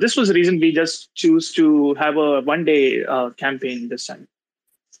 So this was the reason we just choose to have a one-day campaign this time.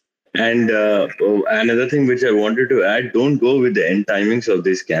 And another thing which I wanted to add, don't go with the end timings of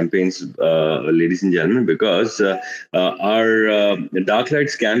these campaigns, ladies and gentlemen, because our Dark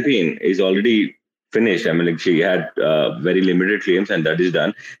Lights campaign is already finished. I mean, like, she had very limited claims, and that is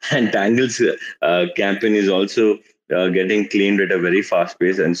done. And Tangle's campaign is also getting claimed at a very fast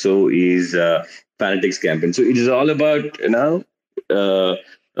pace, and so is Fanatics campaign. So it is all about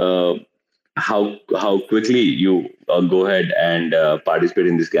how quickly you go ahead and participate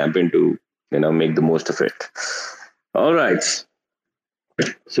in this campaign to make the most of it. All right.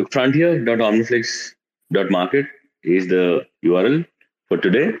 So frontier.omniflix.market is the URL for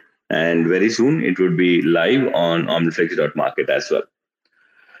today, and very soon it would be live on omniflix.market as well.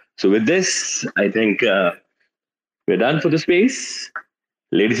 So with this, I think we're done for the space.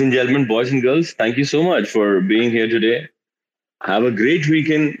 Ladies and gentlemen, boys and girls, thank you so much for being here today. Have a great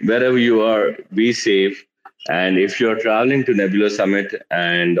weekend wherever you are. Be safe. And if you're traveling to Nebula Summit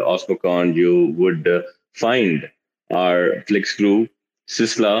and OsmoCon, you would find our Flix crew,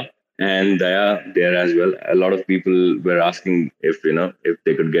 Sisla and Daya there as well. A lot of people were asking if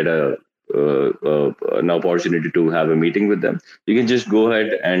they could get an opportunity to have a meeting with them. You can just go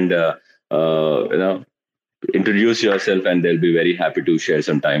ahead and introduce yourself, and they'll be very happy to share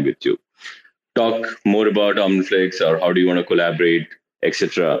some time with you. Talk more about OmniFlix or how do you want to collaborate,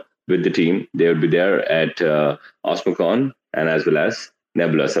 etc. with the team. They will be there at OsmoCon and as well as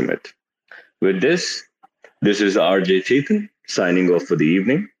Nebula Summit. With this is RJ Chetan signing off for the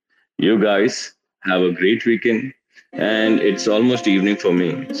evening. You guys have a great weekend, and it's almost evening for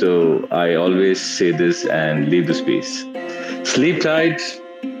me. So I always say this and leave the space. Sleep tight.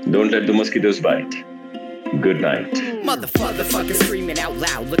 Don't let the mosquitoes bite. Good night. Motherfuckers screaming out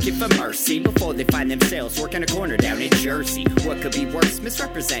loud, looking for mercy before they find themselves working a corner down in Jersey. What could be worse?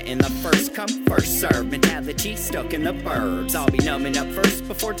 Misrepresenting the first come, first serve mentality stuck in the burbs. I'll be numbing up first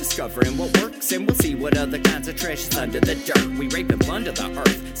before discovering what works, and we'll see what other kinds of treasures under the dirt. We rape and plunder the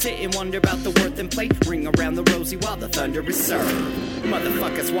earth, sit and wonder about the worth and play, ring around the rosy while the thunder is served.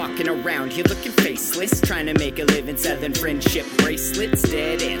 Motherfuckers walking around here looking faceless, trying to make a living selling friendship bracelets.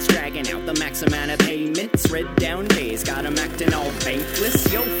 Dead ends dragging out the max amount of payments. Red down days got 'em acting all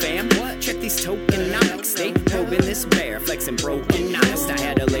bankless. Yo fam, what? Check these tokenomics. They probing this bear, flexing broken honest. I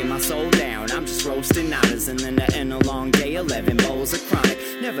had to lay my soul down, I'm just roasting honors. And then to end a long day, 11 bowls of chronic.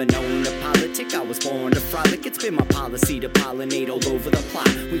 Never known to politic, I was born to frolic. It's been my policy to pollinate all over the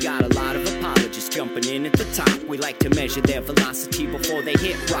plot. We got a lot of apologists jumping in at the top. We like to measure their velocity before they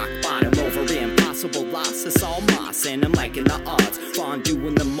hit rock bottom. Over impossible loss, it's all moss, and I'm liking the odds. Fondue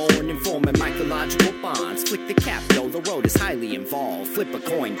in the morning, forming mycological bonds. Flick the cap, though the road is highly involved. Flip a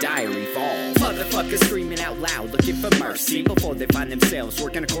coin, diary falls. Motherfuckers screaming out loud, looking for mercy before they find themselves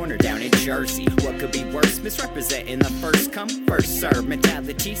working a corner down in Jersey. What could be worse? Misrepresenting the first come, first serve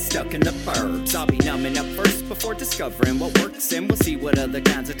mentality stuck in the burbs. I'll be numbing up first before discovering what works, and we'll see what other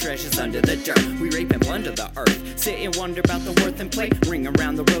kinds of treasures under the dirt. We rape and plunder the earth, sit and wonder about the worth and play, ring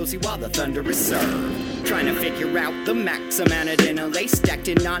around the rosy while the thunder is served. Trying to figure out the max amount of dinner lace, stacked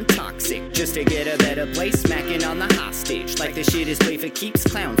in non-toxic, just to get a better place, smacking on the hostage. Like the shit is play for keeps,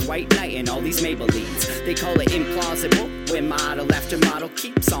 clowns, white knight, and all these Maybellines. They call it implausible, when model after model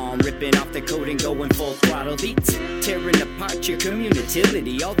keeps on ripping off the coat and going full throttle beats. Tearing apart your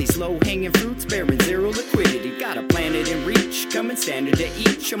community, all these low-hanging fruits bearing zero liquidity. Got a planet in reach, coming standard to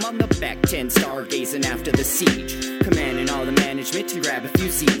each. I'm on the back 10, stargazing after the siege. Commanding all the management to grab a few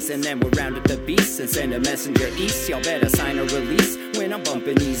Z's, and then we'll round up the beasts and send a messenger east. Y'all better sign a release when I'm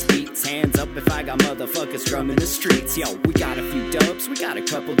bumping these beats. Hands up if I got motherfuckers drumming the streets. Yo, we got a few dubs, we got a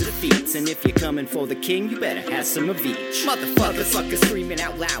couple defeats, and if you're coming for the king, you better have some of each. Motherfuckers screaming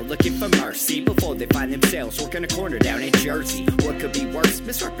out loud, looking for mercy before they find themselves working a corner down in Jersey. What could be worse?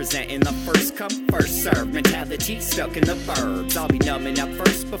 Misrepresenting the first come, first serve mentality stuck in the burbs. I'll be numbing up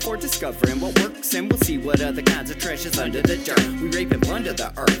first before discovering what works, and we'll see what other kinds of treasures under the dirt. We rape and plunder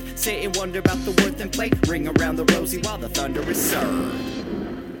the earth, sit and wonder about the worth and play, ring around the rosy while the thunder is served.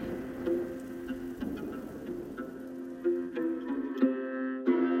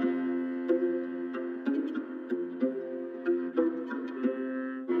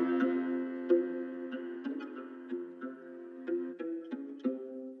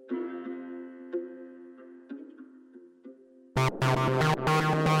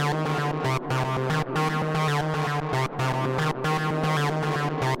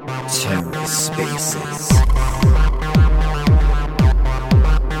 TerraSpaces.